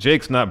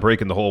Jake's not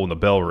breaking the hole when the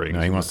bell rings.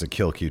 No, he wants to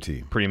kill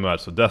QT. Pretty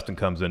much. So Dustin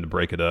comes in to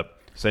break it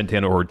up.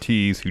 Santana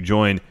Ortiz, who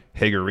joined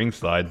Hager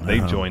ringside, they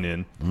join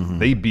in. Mm-hmm.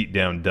 They beat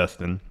down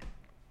Dustin.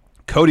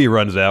 Cody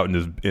runs out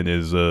in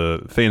his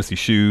fancy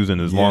shoes and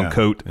his long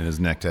coat and his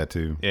neck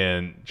tattoo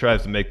and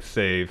tries to make the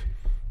save.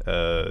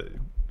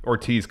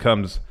 Ortiz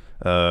comes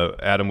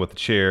at him with the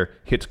chair,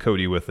 hits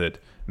Cody with it.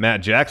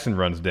 Matt Jackson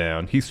runs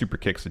down. He super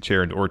kicks the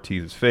chair into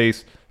Ortiz's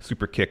face.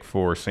 Super kick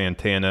for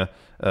Santana.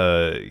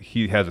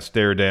 He has a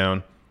stare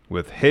down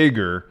with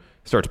Hager.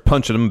 Starts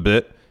punching him a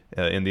bit.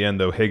 In the end,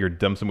 though, Hager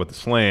dumps him with a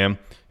slam.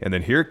 And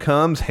then here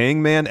comes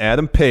Hangman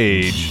Adam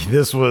Page.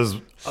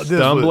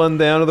 Stumbling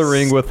down to the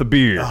ring with the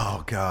beer.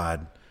 Oh,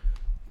 God.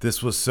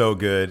 This was so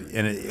good.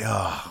 And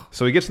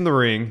So he gets in the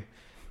ring.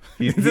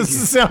 This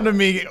is the sound of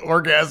me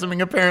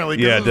orgasming, apparently.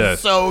 Yeah, it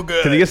does. So good.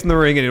 Because he gets in the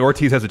ring, and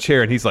Ortiz has a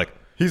chair, and he's like,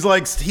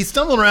 He's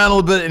stumbling around a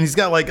little bit, and he's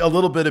got like a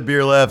little bit of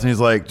beer left, and he's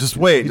like, just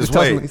wait. He's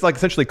like,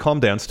 essentially, calm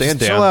down, stand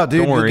down. Chill out,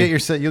 dude. Don't worry.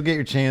 You'll get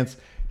your chance.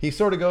 He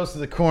sort of goes to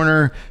the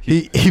corner.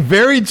 He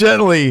very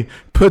gently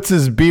puts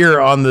his beer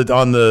on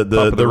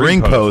the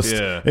ring post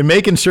and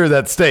making sure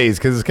that stays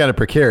because it's kind of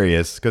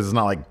precarious because it's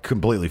not like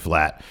completely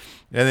flat.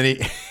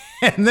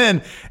 And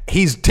then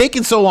he's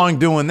taking so long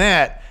doing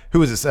that.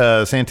 Who is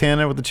this?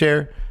 Santana with the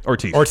chair?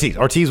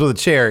 Ortiz with a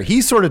chair.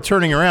 He's sort of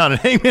turning around,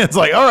 and Hangman's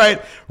like, all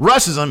right,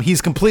 rushes him.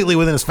 He's completely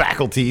within his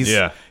faculties.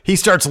 Yeah. He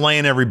starts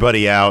laying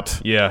everybody out.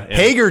 Yeah.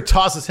 Hager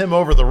tosses him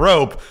over the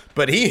rope,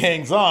 but he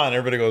hangs on.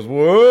 Everybody goes,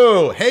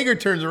 whoa. Hager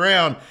turns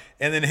around,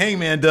 and then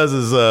Hangman does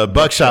his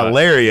buckshot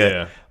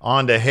lariat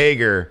onto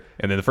Hager.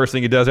 And then the first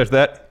thing he does after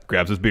that,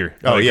 grabs his beer.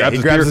 He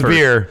grabs his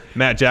beer.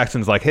 Matt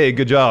Jackson's like, hey,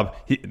 good job.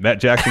 Matt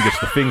Jackson gets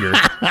the finger.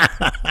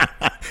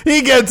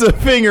 He gets a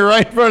finger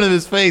right in front of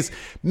his face,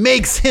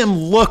 makes him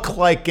look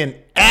like an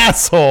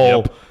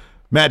asshole. Yep.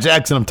 Matt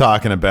Jackson I'm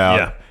talking about.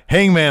 Yeah.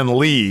 Hangman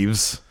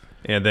leaves.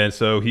 And then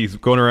so he's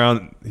going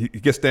around, he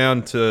gets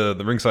down to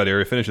the ringside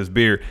area, finishes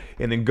beer,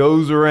 and then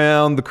goes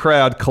around the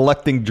crowd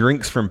collecting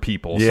drinks from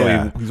people.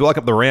 Yeah. So he's walking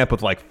up the ramp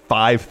with like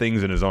 5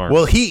 things in his arms.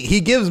 Well,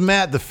 he gives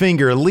Matt the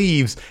finger,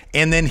 leaves,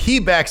 and then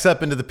he backs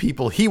up into the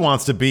people he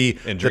wants to be,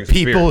 the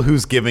people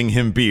who's giving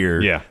him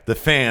beer. Yeah. The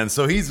fans.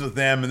 So he's with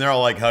them, and they're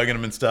all like hugging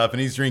him and stuff, and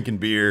he's drinking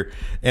beer.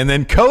 And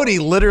then Cody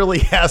literally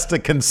has to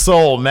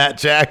console Matt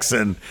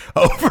Jackson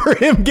over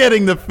him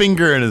getting the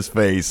finger in his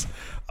face.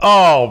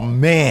 Oh,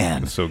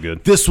 man. So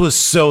good. This was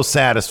so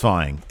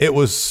satisfying. It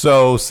was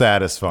so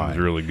satisfying. It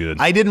was really good.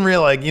 I didn't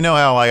realize, you know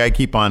how I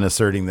keep on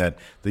asserting that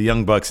the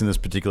Young Bucks in this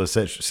particular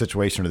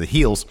situation are the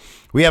heels.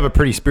 We have a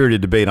pretty spirited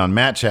debate on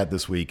Matt Chat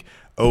this week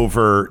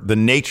over the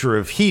nature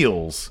of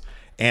heels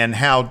and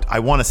how I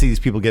want to see these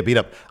people get beat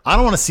up. I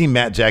don't want to see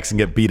Matt Jackson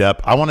get beat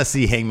up. I want to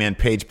see Hangman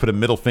Page put a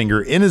middle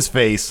finger in his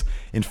face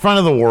in front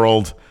of the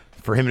world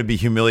for him to be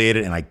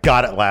humiliated, and I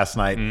got it last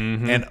night.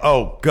 Mm-hmm. And,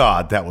 oh,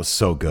 God, that was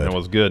so good. That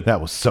was good. That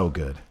was so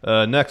good.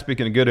 Next,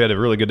 speaking of good, I had a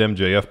really good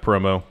MJF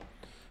promo.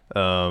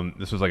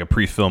 This was like a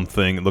pre-filmed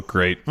thing. It looked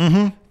great.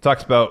 Mm-hmm.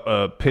 Talks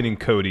about pinning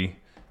Cody.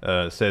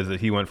 Says that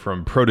he went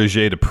from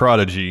protege to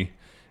prodigy,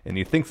 and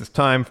he thinks it's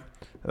time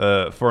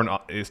for an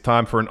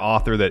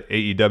author that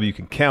AEW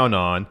can count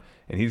on,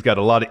 and he's got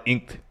a lot of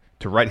ink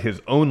to write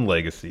his own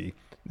legacy,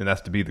 and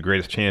that's to be the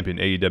greatest champion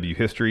in AEW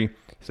history.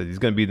 He says he's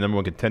going to be the number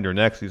 1 contender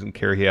next. He doesn't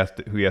care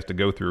who he has to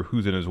go through,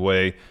 who's in his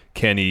way.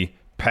 Kenny,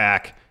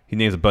 Pac. He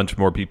names a bunch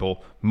more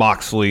people.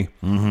 Moxley,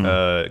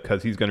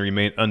 because he's going to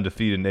remain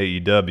undefeated in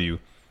AEW.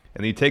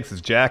 And he takes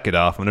his jacket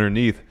off, and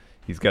underneath,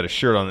 he's got a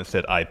shirt on that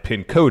said, I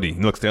pinned Cody.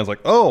 He looks down,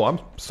 like, oh, I'm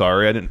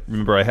sorry. I didn't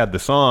remember I had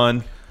this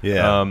on.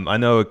 Yeah. I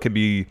know it could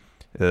be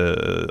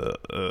a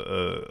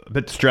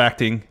bit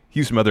distracting. He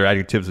used some other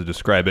adjectives to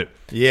describe it.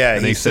 Yeah,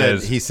 and he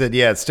said,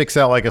 yeah, it sticks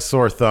out like a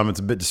sore thumb. It's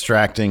a bit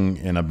distracting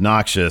and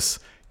obnoxious,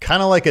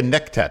 kind of like a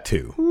neck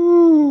tattoo.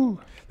 Ooh.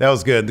 That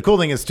was good. The cool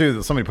thing is, too,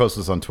 that somebody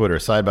posted this on Twitter,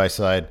 side by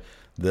side.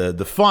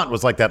 The font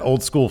was like that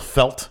old school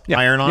felt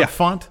iron-on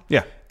font.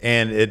 Yeah.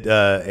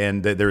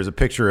 And there was a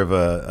picture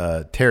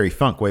of Terry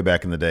Funk way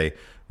back in the day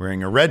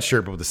wearing a red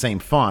shirt but with the same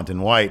font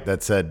in white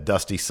that said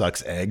Dusty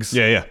sucks eggs.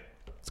 Yeah.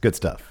 It's good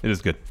stuff. It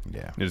is good.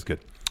 Yeah. It is good.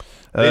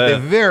 They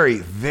very,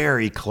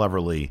 very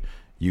cleverly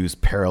use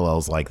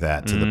parallels like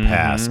that to the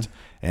past.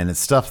 And it's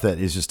stuff that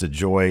is just a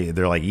joy.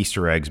 They're like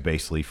Easter eggs,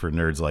 basically, for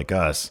nerds like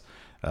us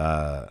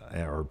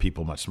or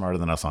people much smarter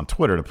than us on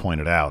Twitter to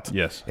point it out.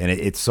 Yes. And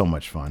it's so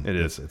much fun. It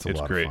is. It's a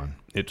lot great. of fun.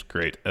 It's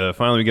great.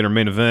 Finally, we get our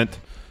main event.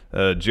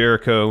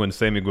 Jericho and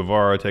Sammy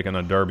Guevara taking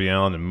on Darby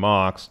Allin and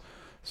Mox.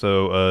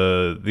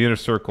 So the Inner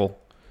Circle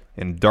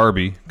and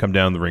Darby come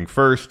down the ring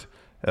first.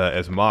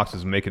 As Mox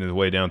is making his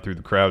way down through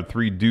the crowd,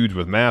 3 dudes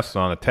with masks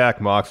on attack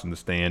Mox in the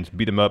stands,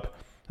 beat him up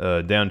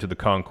down to the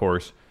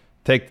concourse,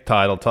 take the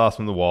title, toss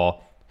him to the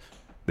wall.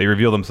 They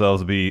reveal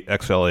themselves to be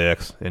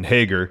XLAX and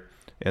Hager,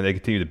 and they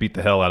continue to beat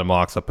the hell out of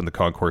Mox up in the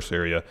concourse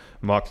area.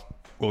 Mox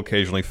will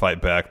occasionally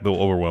fight back.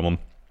 They'll overwhelm him.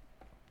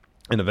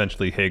 And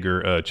eventually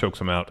Hager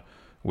chokes him out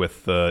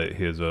with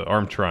his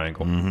arm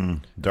triangle. Mm-hmm.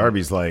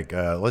 Darby's like,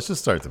 let's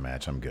just start the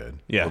match. I'm good.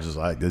 Yeah.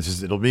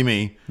 It'll be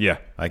me. Yeah.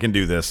 I can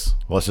do this.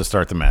 Let's just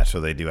start the match.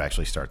 So they do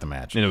actually start the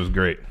match. And it was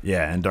great.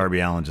 Yeah, and Darby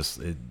Allin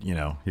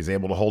he's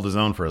able to hold his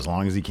own for as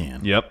long as he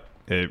can. Yep.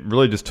 It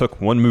really just took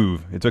one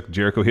move. It took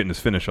Jericho hitting his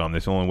finish on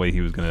this. The only way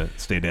he was going to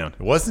stay down. It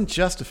wasn't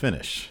just a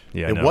finish.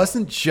 Yeah, it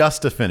wasn't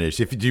just a finish.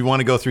 Do you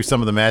want to go through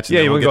some of the matches?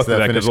 Yeah, you want to go through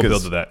that because we'll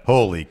build to that.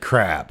 Holy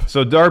crap.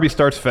 So Darby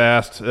starts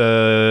fast.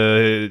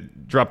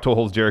 Drop toe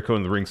holds Jericho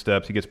in the ring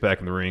steps. He gets back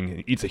in the ring.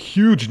 And eats a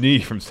huge knee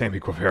from Sammy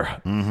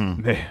Guevara.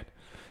 Mm-hmm. Man.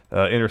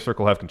 Inner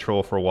Circle have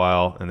control for a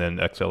while, and then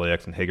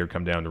XLAX and Hager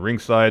come down to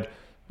ringside.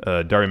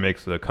 Darby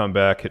makes the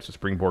comeback, hits a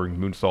springboard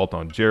moonsault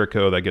on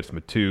Jericho. That gets him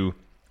a 2.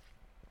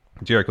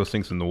 Jericho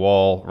sinks in the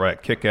wall,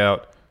 right kick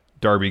out.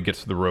 Darby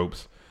gets to the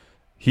ropes.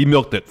 He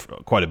milked it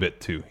quite a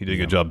bit, too. He did a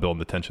good job building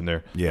the tension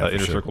there. Yeah,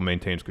 Inner Circle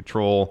maintains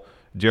control.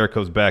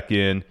 Jericho's back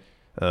in.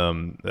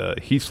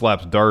 He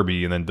slaps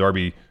Darby, and then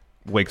Darby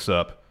wakes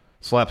up,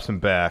 slaps him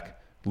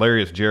back.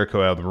 lariats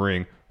Jericho out of the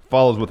ring,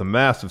 follows with a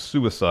massive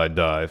suicide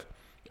dive,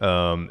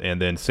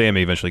 and then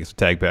Sammy eventually gets the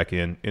tag back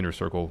in. Inner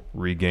Circle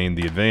regained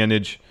the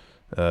advantage.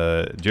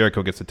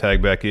 Jericho gets the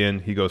tag back in.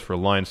 He goes for a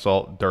lion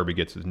salt. Darby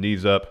gets his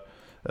knees up.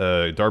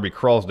 Darby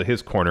crawls to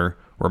his corner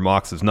where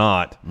Mox is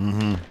not.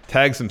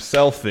 Tags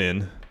himself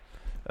in,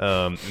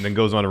 and then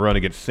goes on a run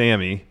against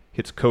Sammy.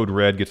 Hits Code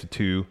Red, gets a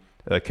 2,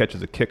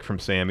 catches a kick from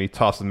Sammy,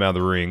 tosses him out of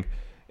the ring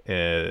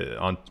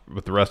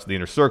with the rest of the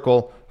Inner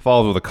Circle,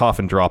 follows with a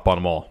coffin drop on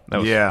them all. That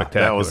was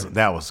spectacular.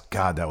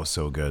 That was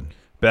so good.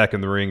 Back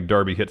in the ring,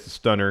 Darby hits the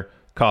stunner,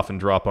 coffin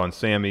drop on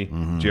Sammy.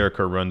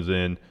 Jericho runs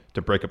in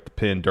to break up the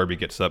pin. Darby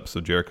gets up,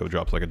 so Jericho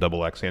drops like a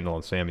double axe handle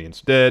on Sammy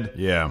instead.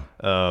 Yeah.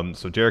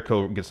 So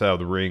Jericho gets out of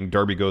the ring.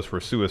 Darby goes for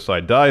a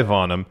suicide dive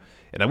on him,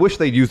 and I wish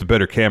they'd used a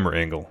better camera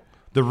angle.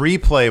 The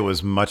replay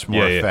was much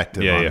more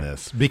effective on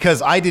this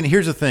because I didn't.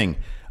 Here's the thing,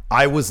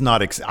 I was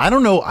not. I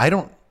don't know. I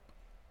don't.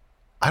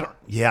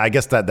 Yeah, I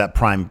guess that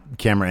prime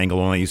camera angle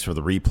only used for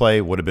the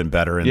replay would have been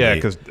better.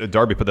 Because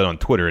Darby put that on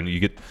Twitter, and you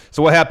get.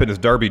 So what happened is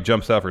Darby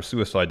jumps out for a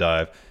suicide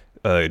dive.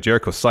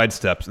 Jericho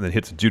sidesteps and then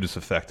hits a Judas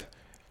effect.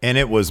 And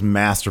it was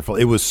masterful.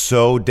 It was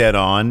so dead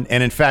on.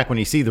 And in fact, when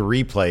you see the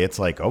replay, it's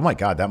like, oh my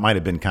God, that might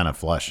have been kind of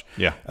flush.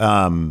 Yeah.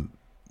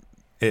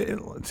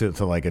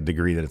 To like a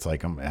degree that it's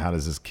like, how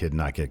does this kid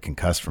not get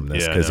concussed from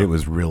this? Because it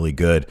was really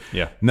good.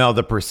 Yeah. No,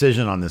 the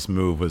precision on this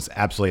move was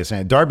absolutely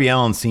insane. Darby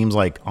Allin seems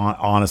like,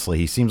 honestly,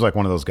 he seems like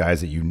one of those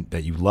guys that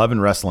you love in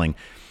wrestling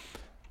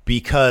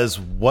because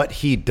what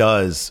he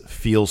does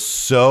feels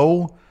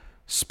so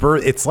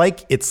It's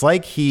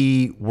like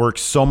he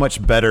works so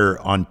much better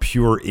on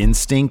pure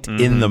instinct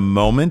in the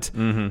moment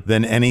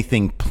than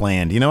anything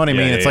planned. You know what I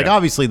mean? It's like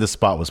obviously the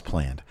spot was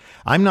planned.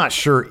 I'm not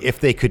sure if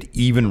they could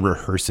even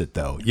rehearse it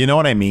though. You know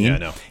what I mean? Yeah, I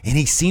know. And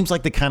he seems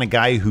like the kind of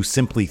guy who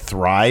simply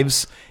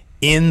thrives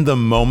in the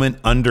moment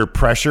under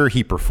pressure.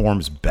 He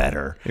performs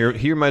better.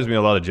 He reminds me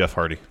a lot of Jeff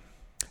Hardy.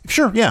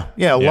 Sure. Yeah.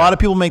 A lot of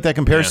people make that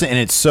comparison, and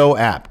it's so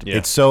apt. Yeah.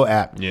 It's so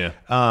apt. Yeah.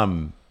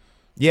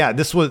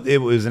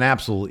 It was an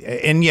absolute,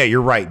 and yeah,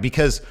 you're right,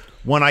 because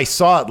when I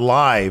saw it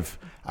live,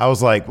 I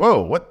was like,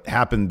 whoa, what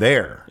happened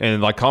there? And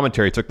like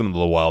commentary took them a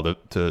little while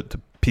to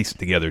piece it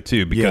together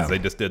too, because they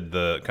just did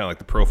the kind of like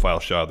the profile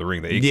shot of the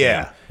ring, the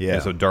Yeah.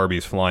 And so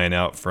Darby's flying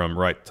out from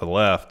right to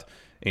left,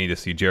 and you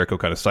just see Jericho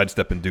kind of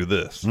sidestep and do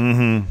this.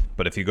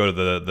 But if you go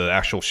to the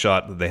actual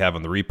shot that they have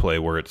on the replay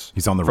where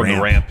he's on the from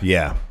ramp. the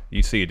ramp,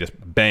 you see it just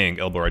bang,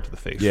 elbow right to the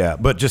face. Yeah,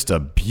 but just a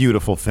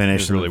beautiful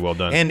finish. It was really well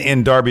done.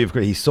 And Darby, of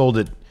course, he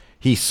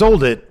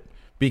sold it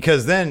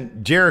because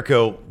then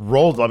Jericho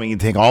rolled. I mean, you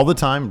take all the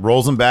time,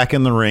 rolls him back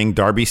in the ring.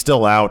 Darby's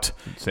still out.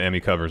 Sammy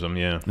covers him,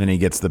 and he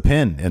gets the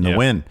pin and the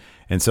win.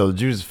 And so the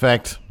Judas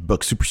effect,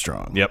 book super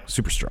strong. Yep,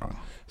 super strong.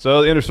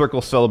 So the Inner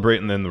Circle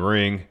celebrating in the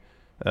ring,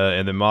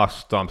 and then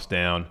Mox stomps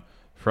down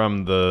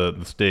from the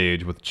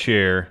stage with a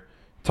chair,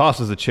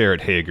 tosses a chair at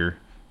Hager,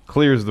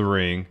 clears the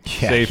ring,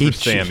 save for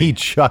Sammy. He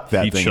chucked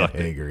that thing at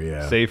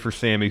Hager, Save for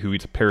Sammy, who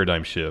eats a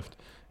paradigm shift.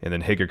 And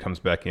then Hager comes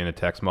back in,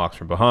 attacks Mox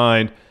from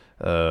behind.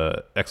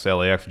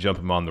 XLAX jump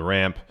him on the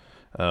ramp.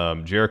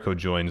 Jericho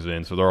joins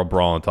in, so they're all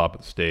brawling on top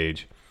of the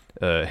stage.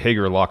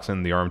 Hager locks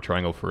in the arm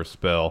triangle for a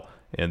spell,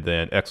 and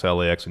then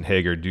XLAX and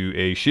Hager do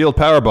a Shield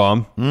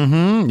powerbomb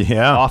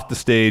off the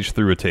stage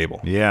through a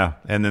table. Yeah,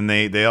 and then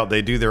they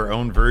do their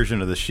own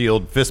version of the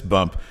Shield fist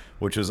bump,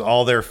 which was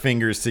all their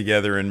fingers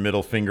together in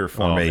middle finger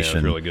formation.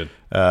 Oh, man, it was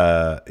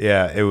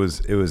really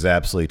good. It was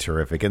absolutely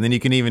terrific. And then you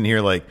can even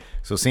hear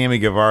so Sammy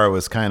Guevara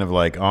was kind of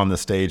like on the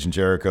stage, and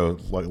Jericho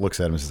looks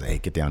at him and says, "Hey,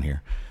 get down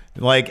here."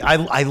 Like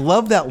I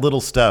love that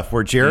little stuff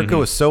where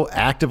Jericho is so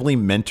actively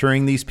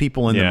mentoring these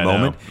people in the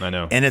moment. I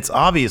know. And it's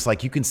obvious,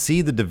 like you can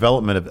see the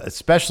development of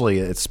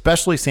especially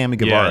Sammy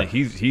Guevara.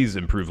 Yeah, he's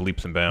improved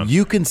leaps and bounds.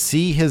 You can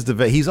see his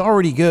he's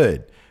already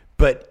good,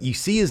 but you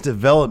see his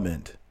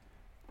development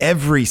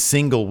every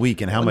single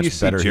week and how much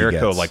better he gets.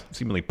 Jericho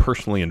seemingly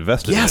personally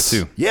invested in it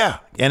too. Yeah,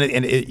 and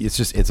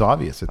it's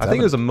obvious. I think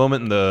there was a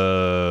moment in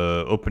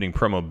the opening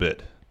promo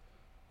bit.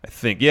 I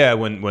think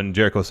when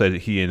Jericho said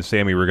he and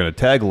Sammy were going to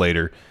tag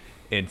later,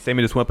 and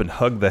Sammy just went up and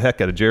hugged the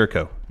heck out of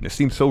Jericho. And it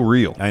seemed so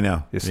real. I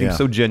know. It seemed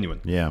so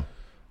genuine. Yeah.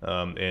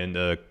 And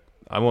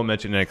I won't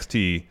mention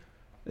NXT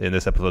in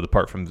this episode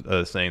apart from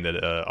saying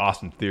that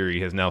Austin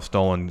Theory has now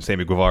stolen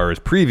Sammy Guevara's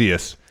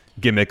previous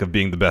gimmick of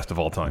being the best of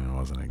all time.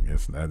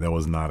 That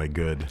was not a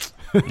good.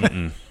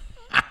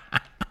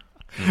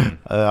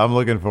 I'm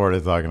looking forward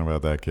to talking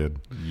about that kid.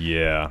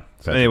 Yeah.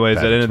 So anyways,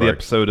 that ended the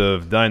episode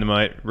of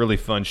Dynamite. Really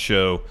fun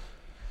show.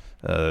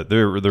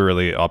 They're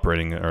really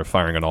operating or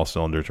firing on all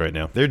cylinders right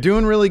now. They're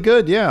doing really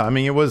good. Yeah. I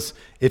mean,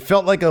 it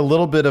felt like a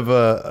little bit of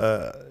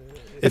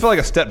it felt like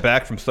a step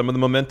back from some of the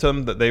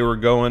momentum that they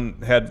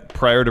had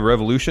prior to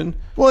Revolution.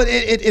 Well,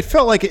 it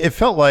felt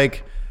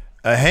like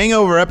a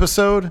hangover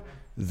episode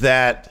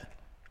that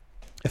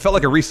It felt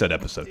like a reset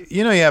episode.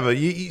 You know,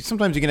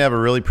 sometimes you can have a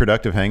really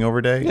productive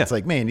hangover day. Yeah. It's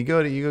like, man, you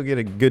go get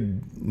a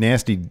good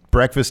nasty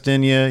breakfast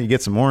in you. You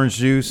get some orange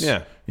juice.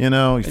 Yeah. You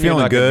know, you're feeling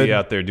not good. Gonna be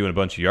out there doing a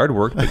bunch of yard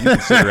work, but you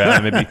can sit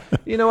around and maybe,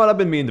 you know what? I've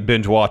been meaning to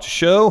binge watch a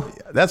show.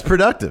 That's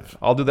productive.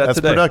 I'll do that That's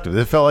today. That's productive.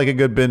 It felt like a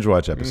good binge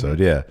watch episode.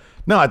 Yeah.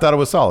 No, I thought it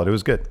was solid. It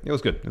was good. It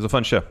was good. It was a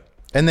fun show.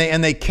 And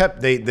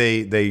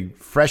they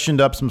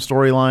freshened up some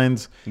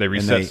storylines. They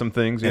reset some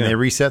things. And they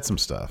reset some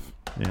stuff.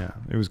 Yeah,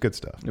 it was good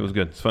stuff. It was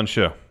good. It's a fun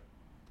show.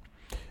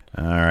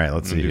 All right,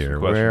 let's see here.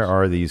 Where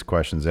are these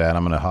questions at?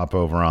 I'm going to hop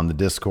over on the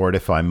Discord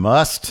if I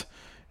must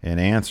and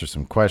answer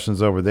some questions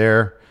over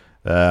there.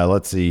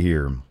 Let's see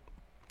here.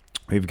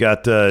 We've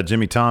got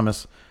Jimmy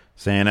Thomas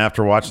saying,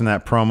 after watching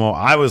that promo,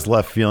 I was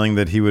left feeling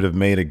that he would have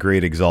made a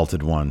great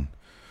Exalted One.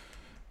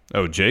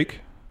 Oh, Jake?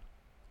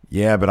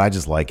 Yeah, but I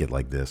just like it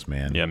like this,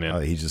 man. Yeah,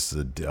 man. He's just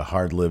a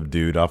hard-lived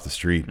dude off the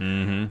street.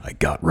 Mm-hmm. I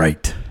got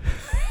right.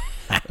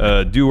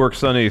 Do Work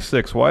Sun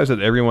 86. Why is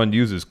it everyone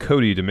uses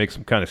Cody to make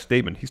some kind of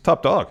statement? He's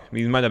top dog. I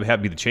mean, he might not have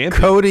to be the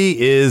champion.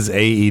 Cody is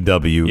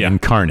AEW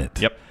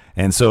incarnate. Yep.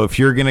 And so if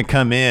you're going to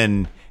come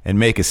in and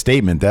make a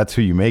statement, that's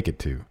who you make it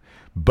to.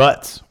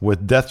 But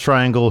with Death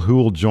Triangle, who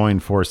will join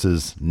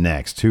forces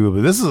next?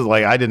 This is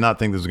like, I did not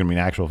think this was going to be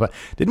an actual fight.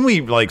 Didn't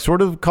we like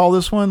sort of call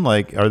this one?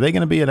 Like, are they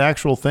going to be an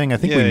actual thing? I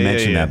think we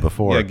mentioned that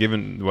before. Yeah,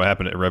 given what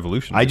happened at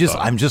Revolution.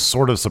 I'm just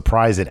sort of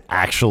surprised it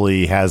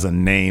actually has a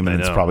name and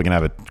it's probably going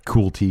to have a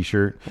cool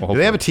T-shirt. Well, do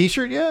they have a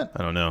T-shirt yet?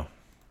 I don't know.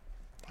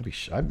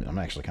 I'm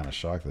actually kind of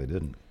shocked they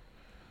didn't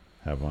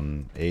have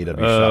one. AEW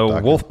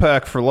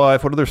Wolfpack for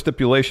life. What other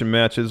stipulation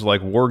matches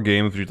like War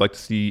Games would you like to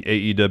see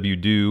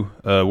AEW do?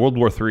 World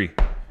War III.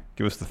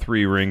 Give us the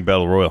 3-ring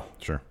battle royal.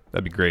 Sure,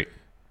 that'd be great.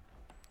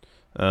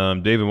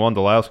 David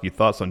Wondolowski,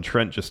 thoughts on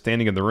Trent just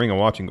standing in the ring and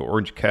watching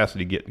Orange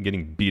Cassidy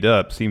getting beat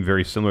up seemed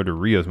very similar to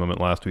Rhea's moment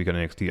last week on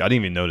NXT. I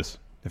didn't even notice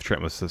if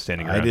Trent was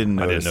standing around. I didn't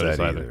notice that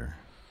either.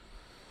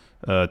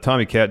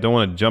 Tommy Cat, don't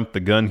want to jump the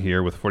gun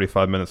here with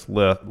 45 minutes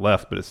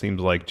left, but it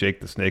seems like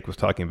Jake the Snake was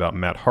talking about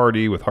Matt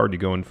Hardy, with Hardy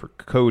going for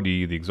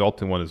Cody. The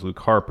Exalted One is Luke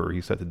Harper.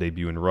 He's set to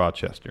debut in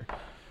Rochester.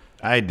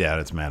 I doubt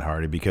it's Matt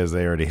Hardy because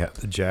they already have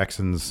the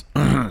Jacksons,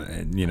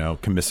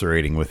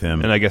 commiserating with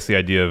him. And I guess the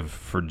idea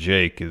for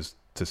Jake is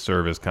to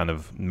serve as kind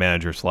of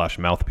manager /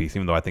 mouthpiece,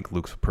 even though I think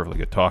Luke's a perfectly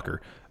good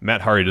talker.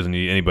 Matt Hardy doesn't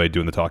need anybody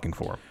doing the talking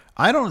for him.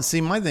 I don't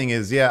see. My thing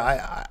is,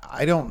 I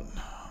don't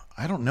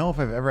know if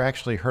I've ever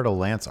actually heard a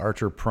Lance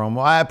Archer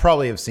promo. I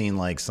probably have seen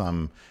like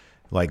some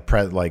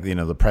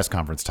the press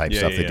conference type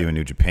stuff they do in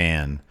New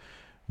Japan.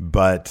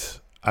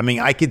 But I mean,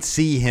 I could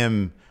see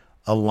him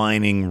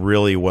aligning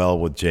really well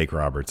with Jake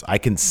Roberts. I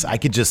could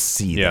just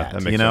see that.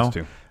 That makes sense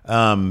too.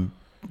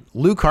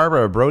 Luke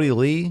Harper or Brody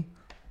Lee,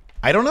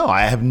 I don't know.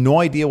 I have no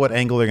idea what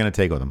angle they're going to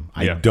take with him.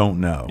 I don't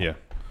know. Yeah.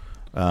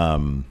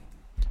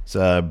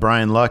 So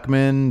Brian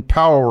Luckman,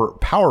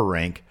 power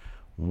rank,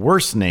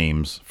 worse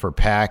names for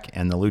Pac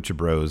and the Lucha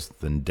Bros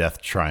than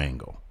Death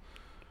Triangle.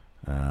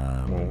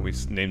 We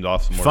named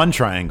off some more. Fun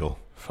Triangle.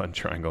 Fun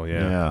Triangle,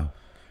 yeah.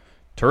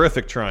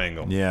 Terrific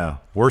Triangle. Yeah.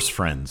 Worse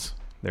Friends.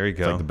 There you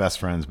go. It's like the best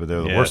friends, but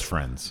they're the worst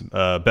friends.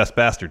 Best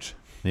Bastards.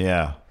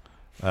 Yeah.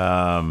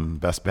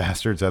 Best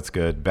Bastards, that's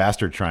good.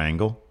 Bastard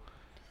Triangle.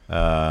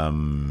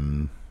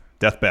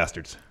 Death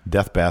Bastards.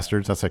 Death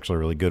Bastards, that's actually a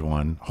really good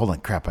one. Hold on,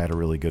 crap, I had a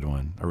really good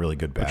one. A really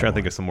good bad one. I'm trying to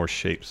think of some more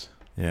shapes.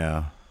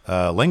 Yeah.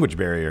 Language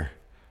Barrier.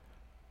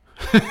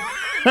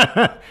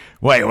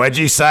 Wait, what'd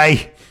you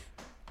say?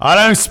 I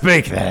don't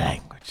speak the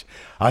language.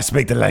 I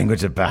speak the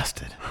language of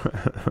bastard.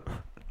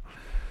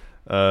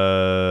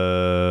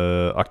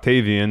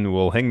 Octavian,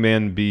 will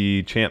Hangman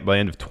be champ by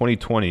end of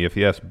 2020? If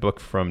yes, book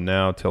from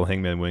now till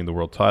Hangman winning the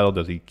world title.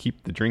 Does he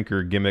keep the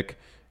drinker gimmick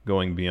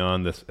going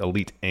beyond this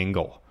elite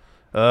angle?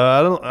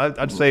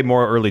 I'd say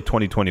more early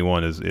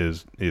 2021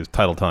 is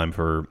title time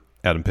for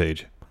Adam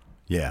Page.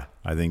 Yeah,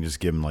 I think just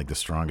give him like the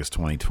strongest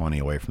 2020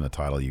 away from the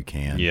title you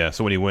can. Yeah,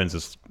 so when he wins,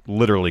 it's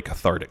literally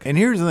cathartic. And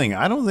here's the thing: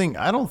 I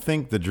don't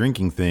think the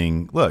drinking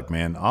thing. Look,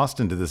 man,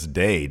 Austin to this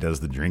day does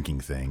the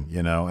drinking thing,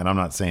 and I'm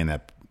not saying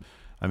that.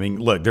 I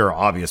mean, look, there are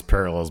obvious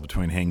parallels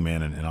between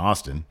Hangman and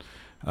Austin,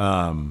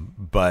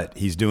 but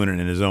he's doing it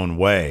in his own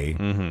way.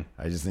 Mm-hmm.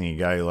 I just think a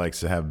guy who likes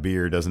to have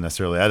beer doesn't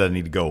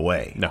need to go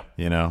away. No,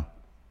 No.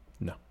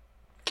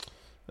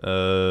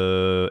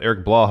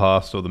 Eric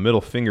Blaha, so the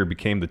middle finger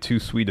became the too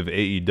sweet of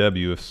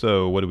AEW. If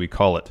so, what do we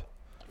call it?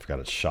 I forgot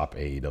it's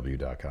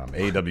shopaew.com.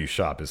 AEW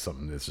shop is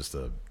something that's just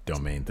a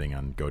domain thing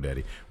on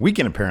GoDaddy. We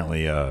can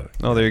apparently. Oh,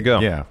 there you go.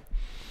 Yeah.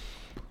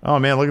 Oh,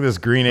 man, look at this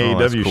green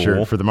AEW cool.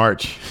 shirt for the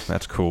March.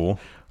 That's cool.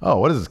 Oh,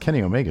 what is this?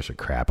 Kenny Omega shit.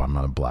 Crap, I'm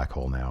on a black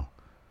hole now.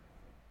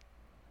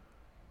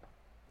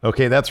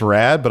 Okay, that's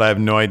rad, but I have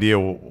no idea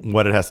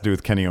what it has to do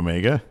with Kenny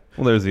Omega.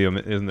 Well,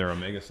 isn't there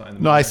Omega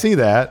sign? No, I see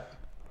that.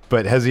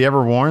 But has he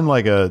ever worn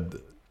like a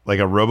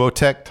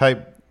Robotech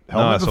type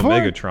helmet before? No,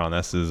 that's Omegatron.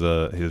 That's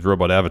his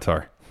robot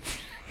avatar.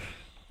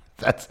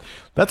 That's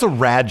a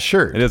rad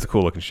shirt. It is a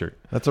cool looking shirt.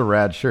 That's a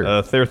rad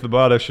shirt. Therth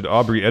Labata, should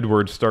Aubrey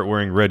Edwards start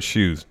wearing red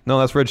shoes? No,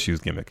 that's Red Shoes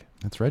gimmick.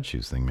 That's Red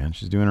Shoes thing, man.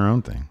 She's doing her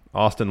own thing.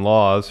 Austin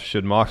Laws,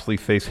 should Moxley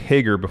face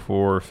Hager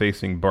before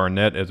facing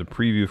Barnett as a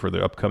preview for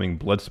the upcoming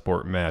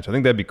Bloodsport match? I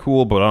think that'd be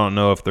cool, but I don't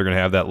know if they're going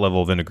to have that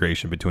level of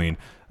integration between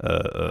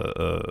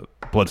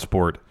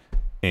Bloodsport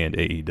and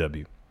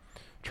AEW.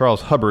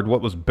 Charles Hubbard,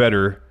 what was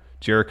better,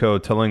 Jericho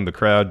telling the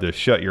crowd to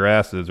shut your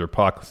asses or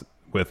Pac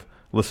with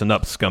listen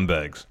up,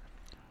 scumbags?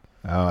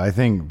 I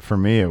think for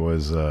me it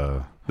was...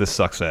 this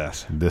sucks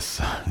ass.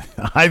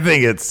 I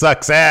think it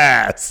sucks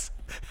ass.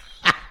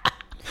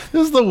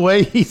 This is the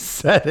way he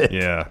said it.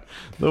 Yeah.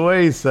 The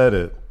way he said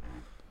it.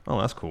 Oh,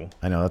 that's cool.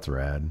 I know, that's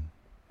rad.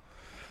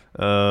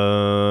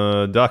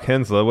 Doc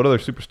Hensla, what other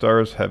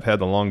superstars have had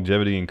the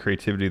longevity and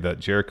creativity that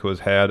Jericho has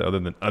had other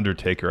than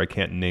Undertaker? I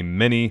can't name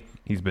many.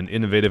 He's been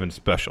innovative and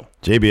special.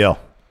 JBL.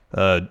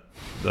 Matt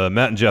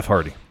and Jeff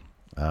Hardy.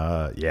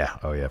 Yeah.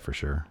 Oh, yeah, for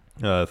sure.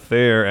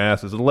 Thayer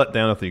asks, is it a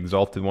letdown if the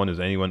Exalted One is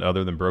anyone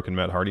other than Broken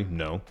Matt Hardy?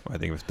 No. I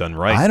think it's done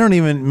right. I don't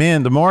even...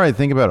 Man, the more I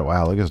think about it...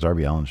 Wow, look at his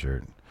Darby Allin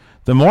shirt.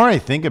 The more I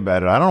think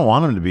about it, I don't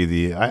want him to be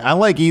the... I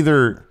like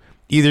either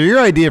your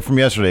idea from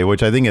yesterday,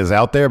 which I think is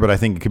out there, but I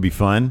think it could be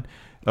fun.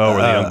 Oh,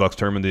 where the Young Bucks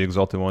termed the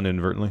Exalted One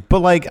inadvertently? But,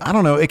 like, I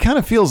don't know. It kind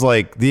of feels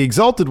like the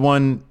Exalted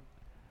One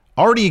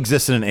already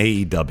existed in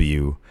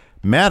AEW.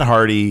 Matt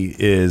Hardy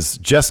is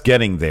just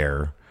getting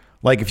there.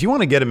 Like, if you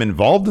want to get him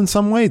involved in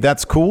some way,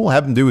 that's cool.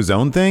 Have him do his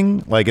own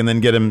thing, like, and then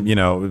get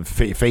him,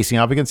 facing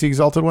off against the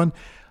Exalted One.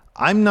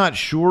 I'm not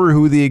sure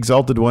who the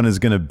Exalted One is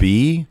going to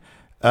be.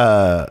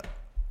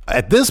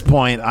 At this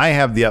point, I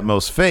have the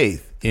utmost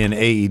faith in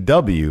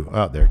AEW.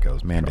 Oh, there it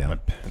goes. Man down.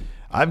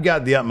 I've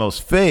got the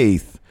utmost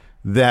faith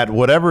that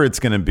whatever it's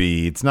going to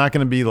be, it's not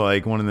going to be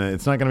like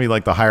it's not going to be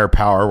like the higher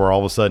power where all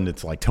of a sudden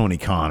it's like Tony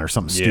Khan or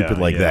something stupid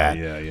like that.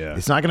 Yeah.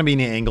 It's not going to be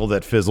any angle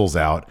that fizzles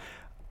out.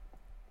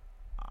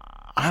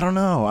 I don't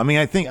know. I mean,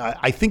 I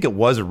think it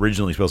was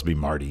originally supposed to be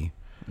Marty.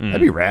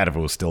 That'd be rad if it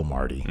was still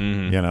Marty.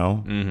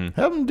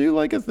 Have him do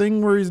like a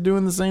thing where he's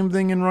doing the same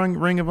thing in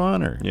Ring of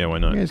Honor. Yeah, why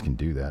not? You guys can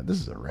do that. This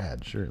is a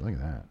rad shirt. Look at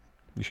that.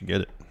 You should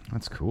get it.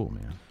 That's cool,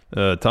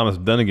 man. Thomas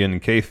Dunnigan in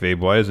kayfabe,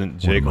 why isn't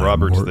Jake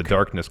Roberts the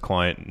Darkness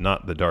client,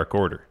 not the Dark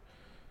Order?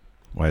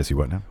 Why is he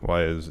what now?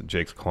 Why is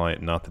Jake's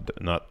client not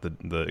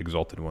the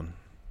Exalted One?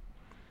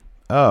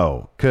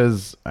 Oh,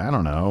 because I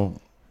don't know.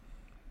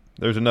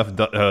 There's enough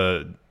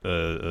darkness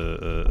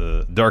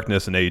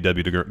in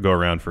AEW to go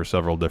around for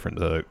several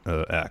different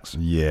acts.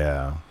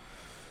 Yeah.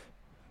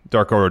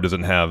 Dark Order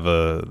doesn't have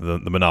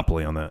the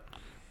monopoly on that.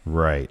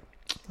 Right.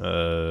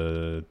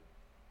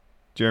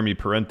 Jeremy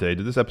Parente,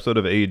 did this episode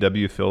of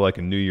AEW feel like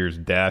a New Year's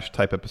Dash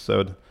type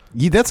episode?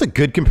 Yeah, that's a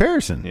good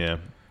comparison. Yeah. It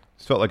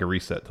felt like a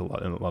reset in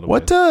a lot of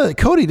ways. What,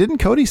 Cody, didn't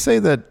Cody say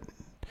that?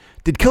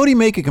 Did Cody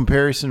make a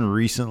comparison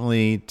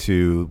recently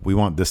to, we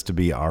want this to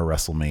be our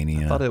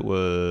WrestleMania? I thought it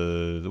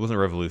wasn't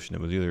Revolution. It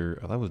was either,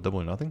 I thought it was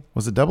Double or Nothing.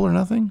 Was it Double or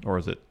Nothing? Or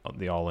is it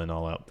the All In,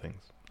 All Out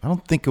things? I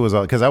don't think it was,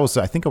 because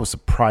I think I was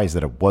surprised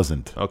that it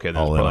wasn't. Okay,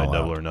 then it's probably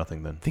Double or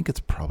Nothing then. I think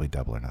it's probably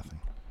Double or Nothing.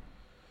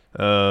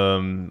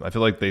 I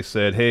feel like they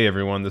said, hey,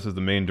 everyone, this is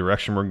the main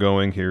direction we're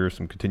going. Here are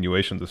some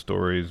continuations of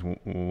stories we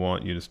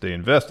want you to stay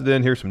invested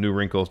in. Here's some new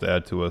wrinkles to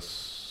add to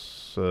us.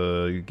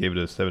 You gave it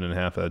a 7.5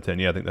 out of 10.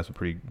 Yeah, I think that's a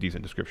pretty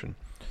decent description.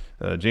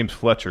 James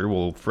Fletcher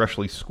will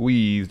freshly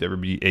squeezed ever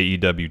be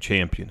AEW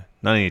champion.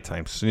 Not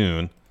anytime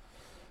soon,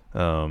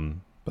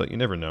 but you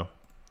never know.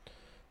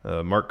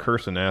 Mark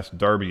Curson asked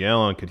Darby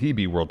Allin, could he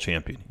be world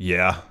champion?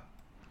 Yeah.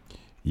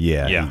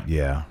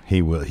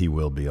 He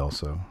will be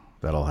also.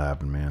 That'll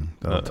happen, man.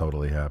 That'll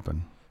totally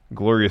happen.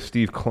 Glorious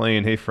Steve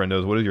Klain, hey,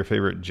 friendos, what is your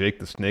favorite Jake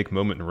the Snake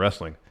moment in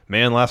wrestling?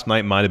 Man, last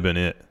night might have been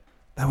it.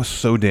 That was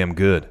so damn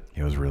good.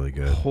 It was really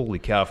good. Holy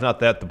cow. If not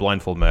that, the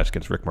blindfold match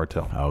against Rick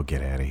Martel. Oh,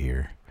 get out of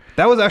here.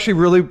 That was actually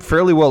really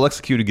fairly well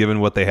executed given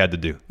what they had to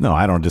do. No,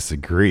 I don't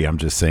disagree. I'm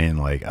just saying,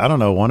 like, I don't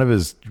know, one of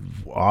his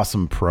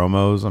awesome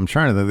promos, I'm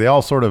trying to think, they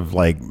all sort of,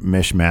 like,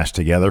 mishmash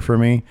together for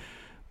me.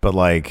 But,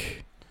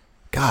 like,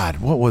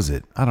 God, what was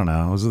it? I don't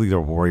know. It was either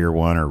Warrior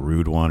One or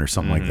Rude One or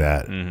something like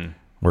that.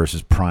 Where it's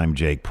just prime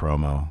Jake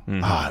promo.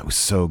 It was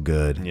so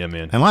good. Yeah,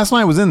 man. And last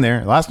night was in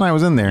there.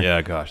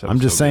 Yeah, gosh. I'm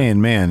just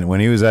saying, man, when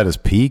he was at his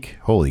peak,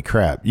 holy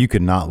crap, you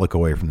could not look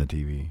away from the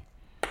TV.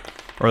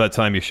 Or that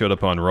time he showed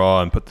up on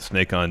Raw and put the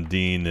snake on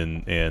Dean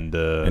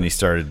and he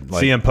started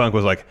like, CM Punk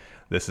was like,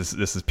 this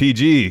is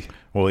PG.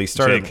 Well, he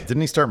started. Jake.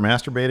 Didn't he start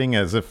masturbating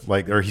as if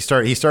like, or he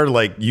started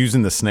like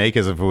using the snake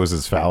as if it was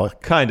his phallic?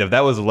 Kind of.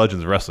 That was a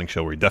Legends Wrestling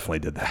show where he definitely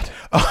did that.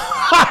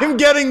 I'm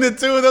getting the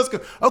two of those.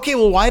 Okay,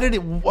 well, why did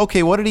it?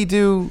 Okay, what did he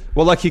do?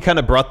 Well, like he kind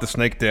of brought the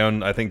snake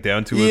down. I think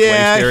down to his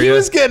waist area. He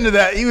was getting to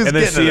that. And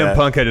then CM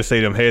Punk had to say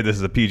to him, "Hey, this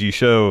is a PG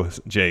show,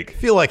 Jake." I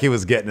feel like he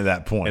was getting to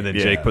that point. And then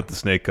Jake put the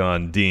snake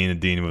on Dean,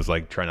 and Dean was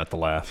like, "Try not to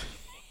laugh."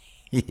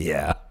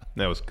 Yeah.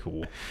 That was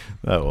cool.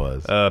 That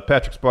was.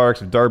 Patrick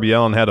Sparks, if Darby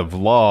Allin had a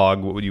vlog,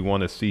 what would you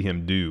want to see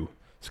him do?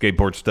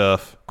 Skateboard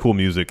stuff, cool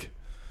music.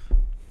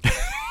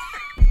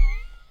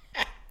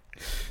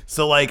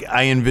 So, like,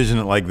 I envision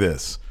it like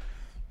this.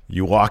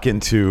 You walk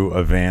into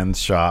a Vans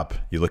shop,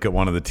 you look at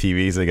one of the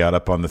TVs they got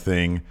up on the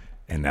thing,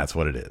 And that's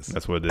what it is.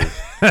 That's what it is.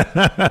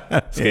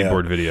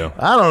 Skateboard video.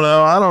 I don't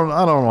know. I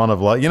don't want to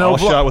vlog. You know,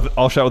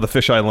 all shot with a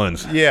fisheye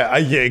lens. Yeah,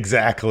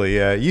 exactly.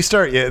 Yeah, you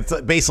start. Yeah, it's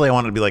basically I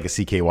want it to be like a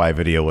CKY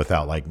video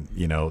without like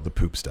the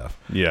poop stuff.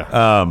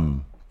 Yeah.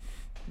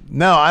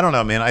 No, I don't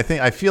know, man.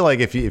 I feel like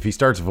if he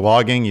starts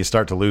vlogging, you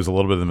start to lose a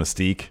little bit of the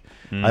mystique.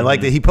 I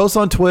like that he posts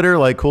on Twitter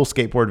like cool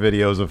skateboard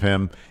videos of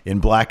him in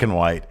black and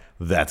white.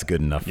 That's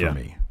good enough for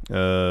me.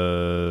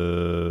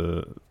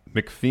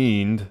 Mike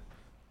Fiend.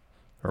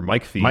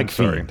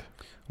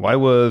 Why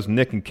was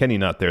Nick and Kenny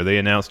not there? They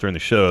announced during the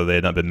show they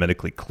had not been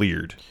medically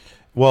cleared.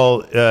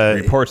 Well,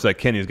 reports that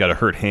Kenny's got a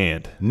hurt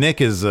hand.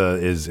 Nick is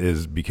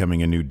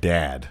becoming a new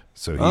dad,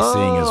 so he's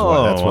seeing as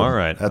well.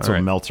 That's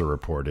what Meltzer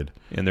reported.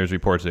 And there's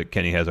reports that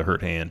Kenny has a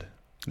hurt hand.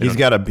 He's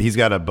got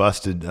a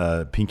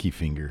busted pinky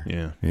finger.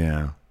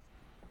 Yeah.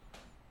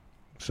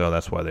 So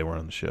that's why they weren't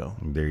on the show.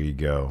 There you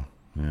go.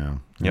 Yeah.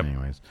 Yep.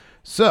 Anyways,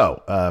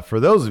 so for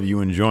those of you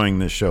enjoying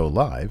this show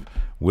live,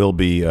 we'll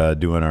be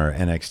doing our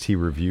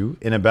NXT review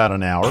in about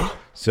an hour.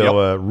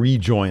 So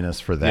rejoin us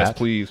for that. Yes,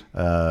 please.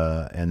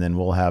 And then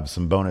we'll have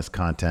some bonus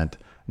content.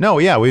 No,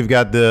 yeah, we've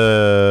got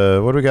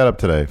what do we got up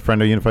today?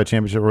 Friendo Unified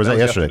Championship? Or was that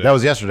yesterday? That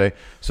was yesterday.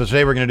 So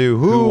today we're going to do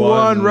Who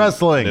Won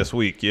Wrestling this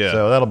week. Yeah.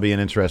 So that'll be an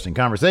interesting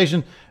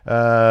conversation.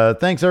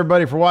 Thanks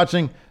everybody for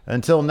watching.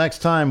 Until next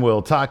time,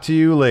 we'll talk to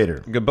you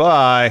later.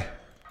 Goodbye.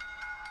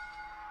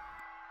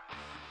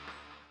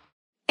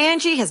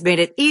 Angie has made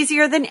it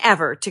easier than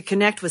ever to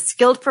connect with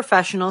skilled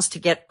professionals to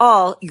get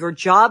all your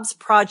jobs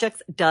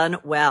projects done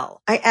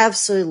well. I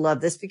absolutely love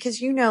this because,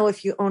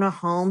 if you own a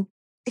home,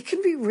 it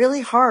can be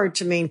really hard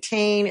to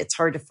maintain. It's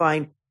hard to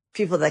find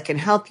people that can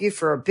help you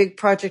for a big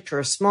project or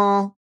a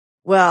small.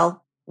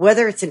 Well,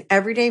 whether it's in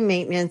everyday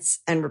maintenance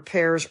and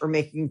repairs or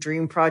making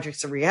dream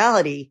projects a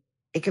reality,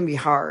 it can be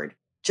hard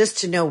just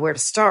to know where to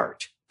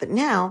start. But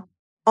now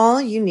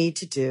all you need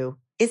to do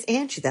is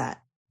Angie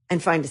that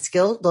and find a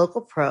skilled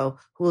local pro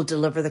who will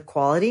deliver the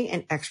quality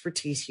and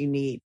expertise you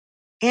need.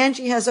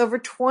 Angie has over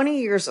 20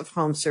 years of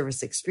home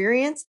service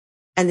experience,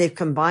 and they've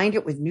combined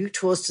it with new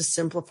tools to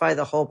simplify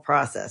the whole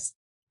process.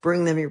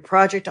 Bring them your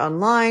project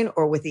online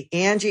or with the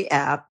Angie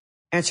app,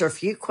 answer a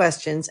few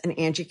questions, and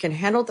Angie can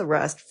handle the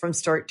rest from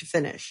start to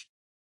finish.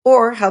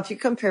 Or help you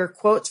compare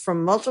quotes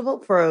from multiple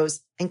pros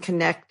and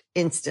connect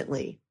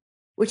instantly,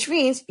 which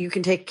means you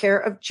can take care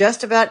of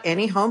just about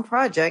any home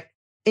project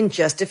in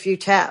just a few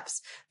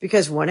taps.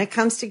 Because when it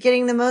comes to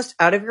getting the most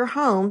out of your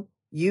home,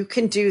 you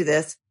can do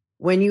this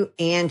when you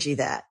Angie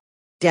that.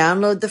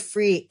 Download the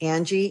free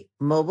Angie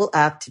mobile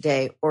app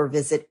today or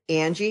visit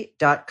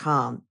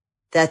Angie.com.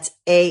 That's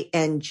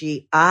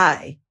ANGI.com.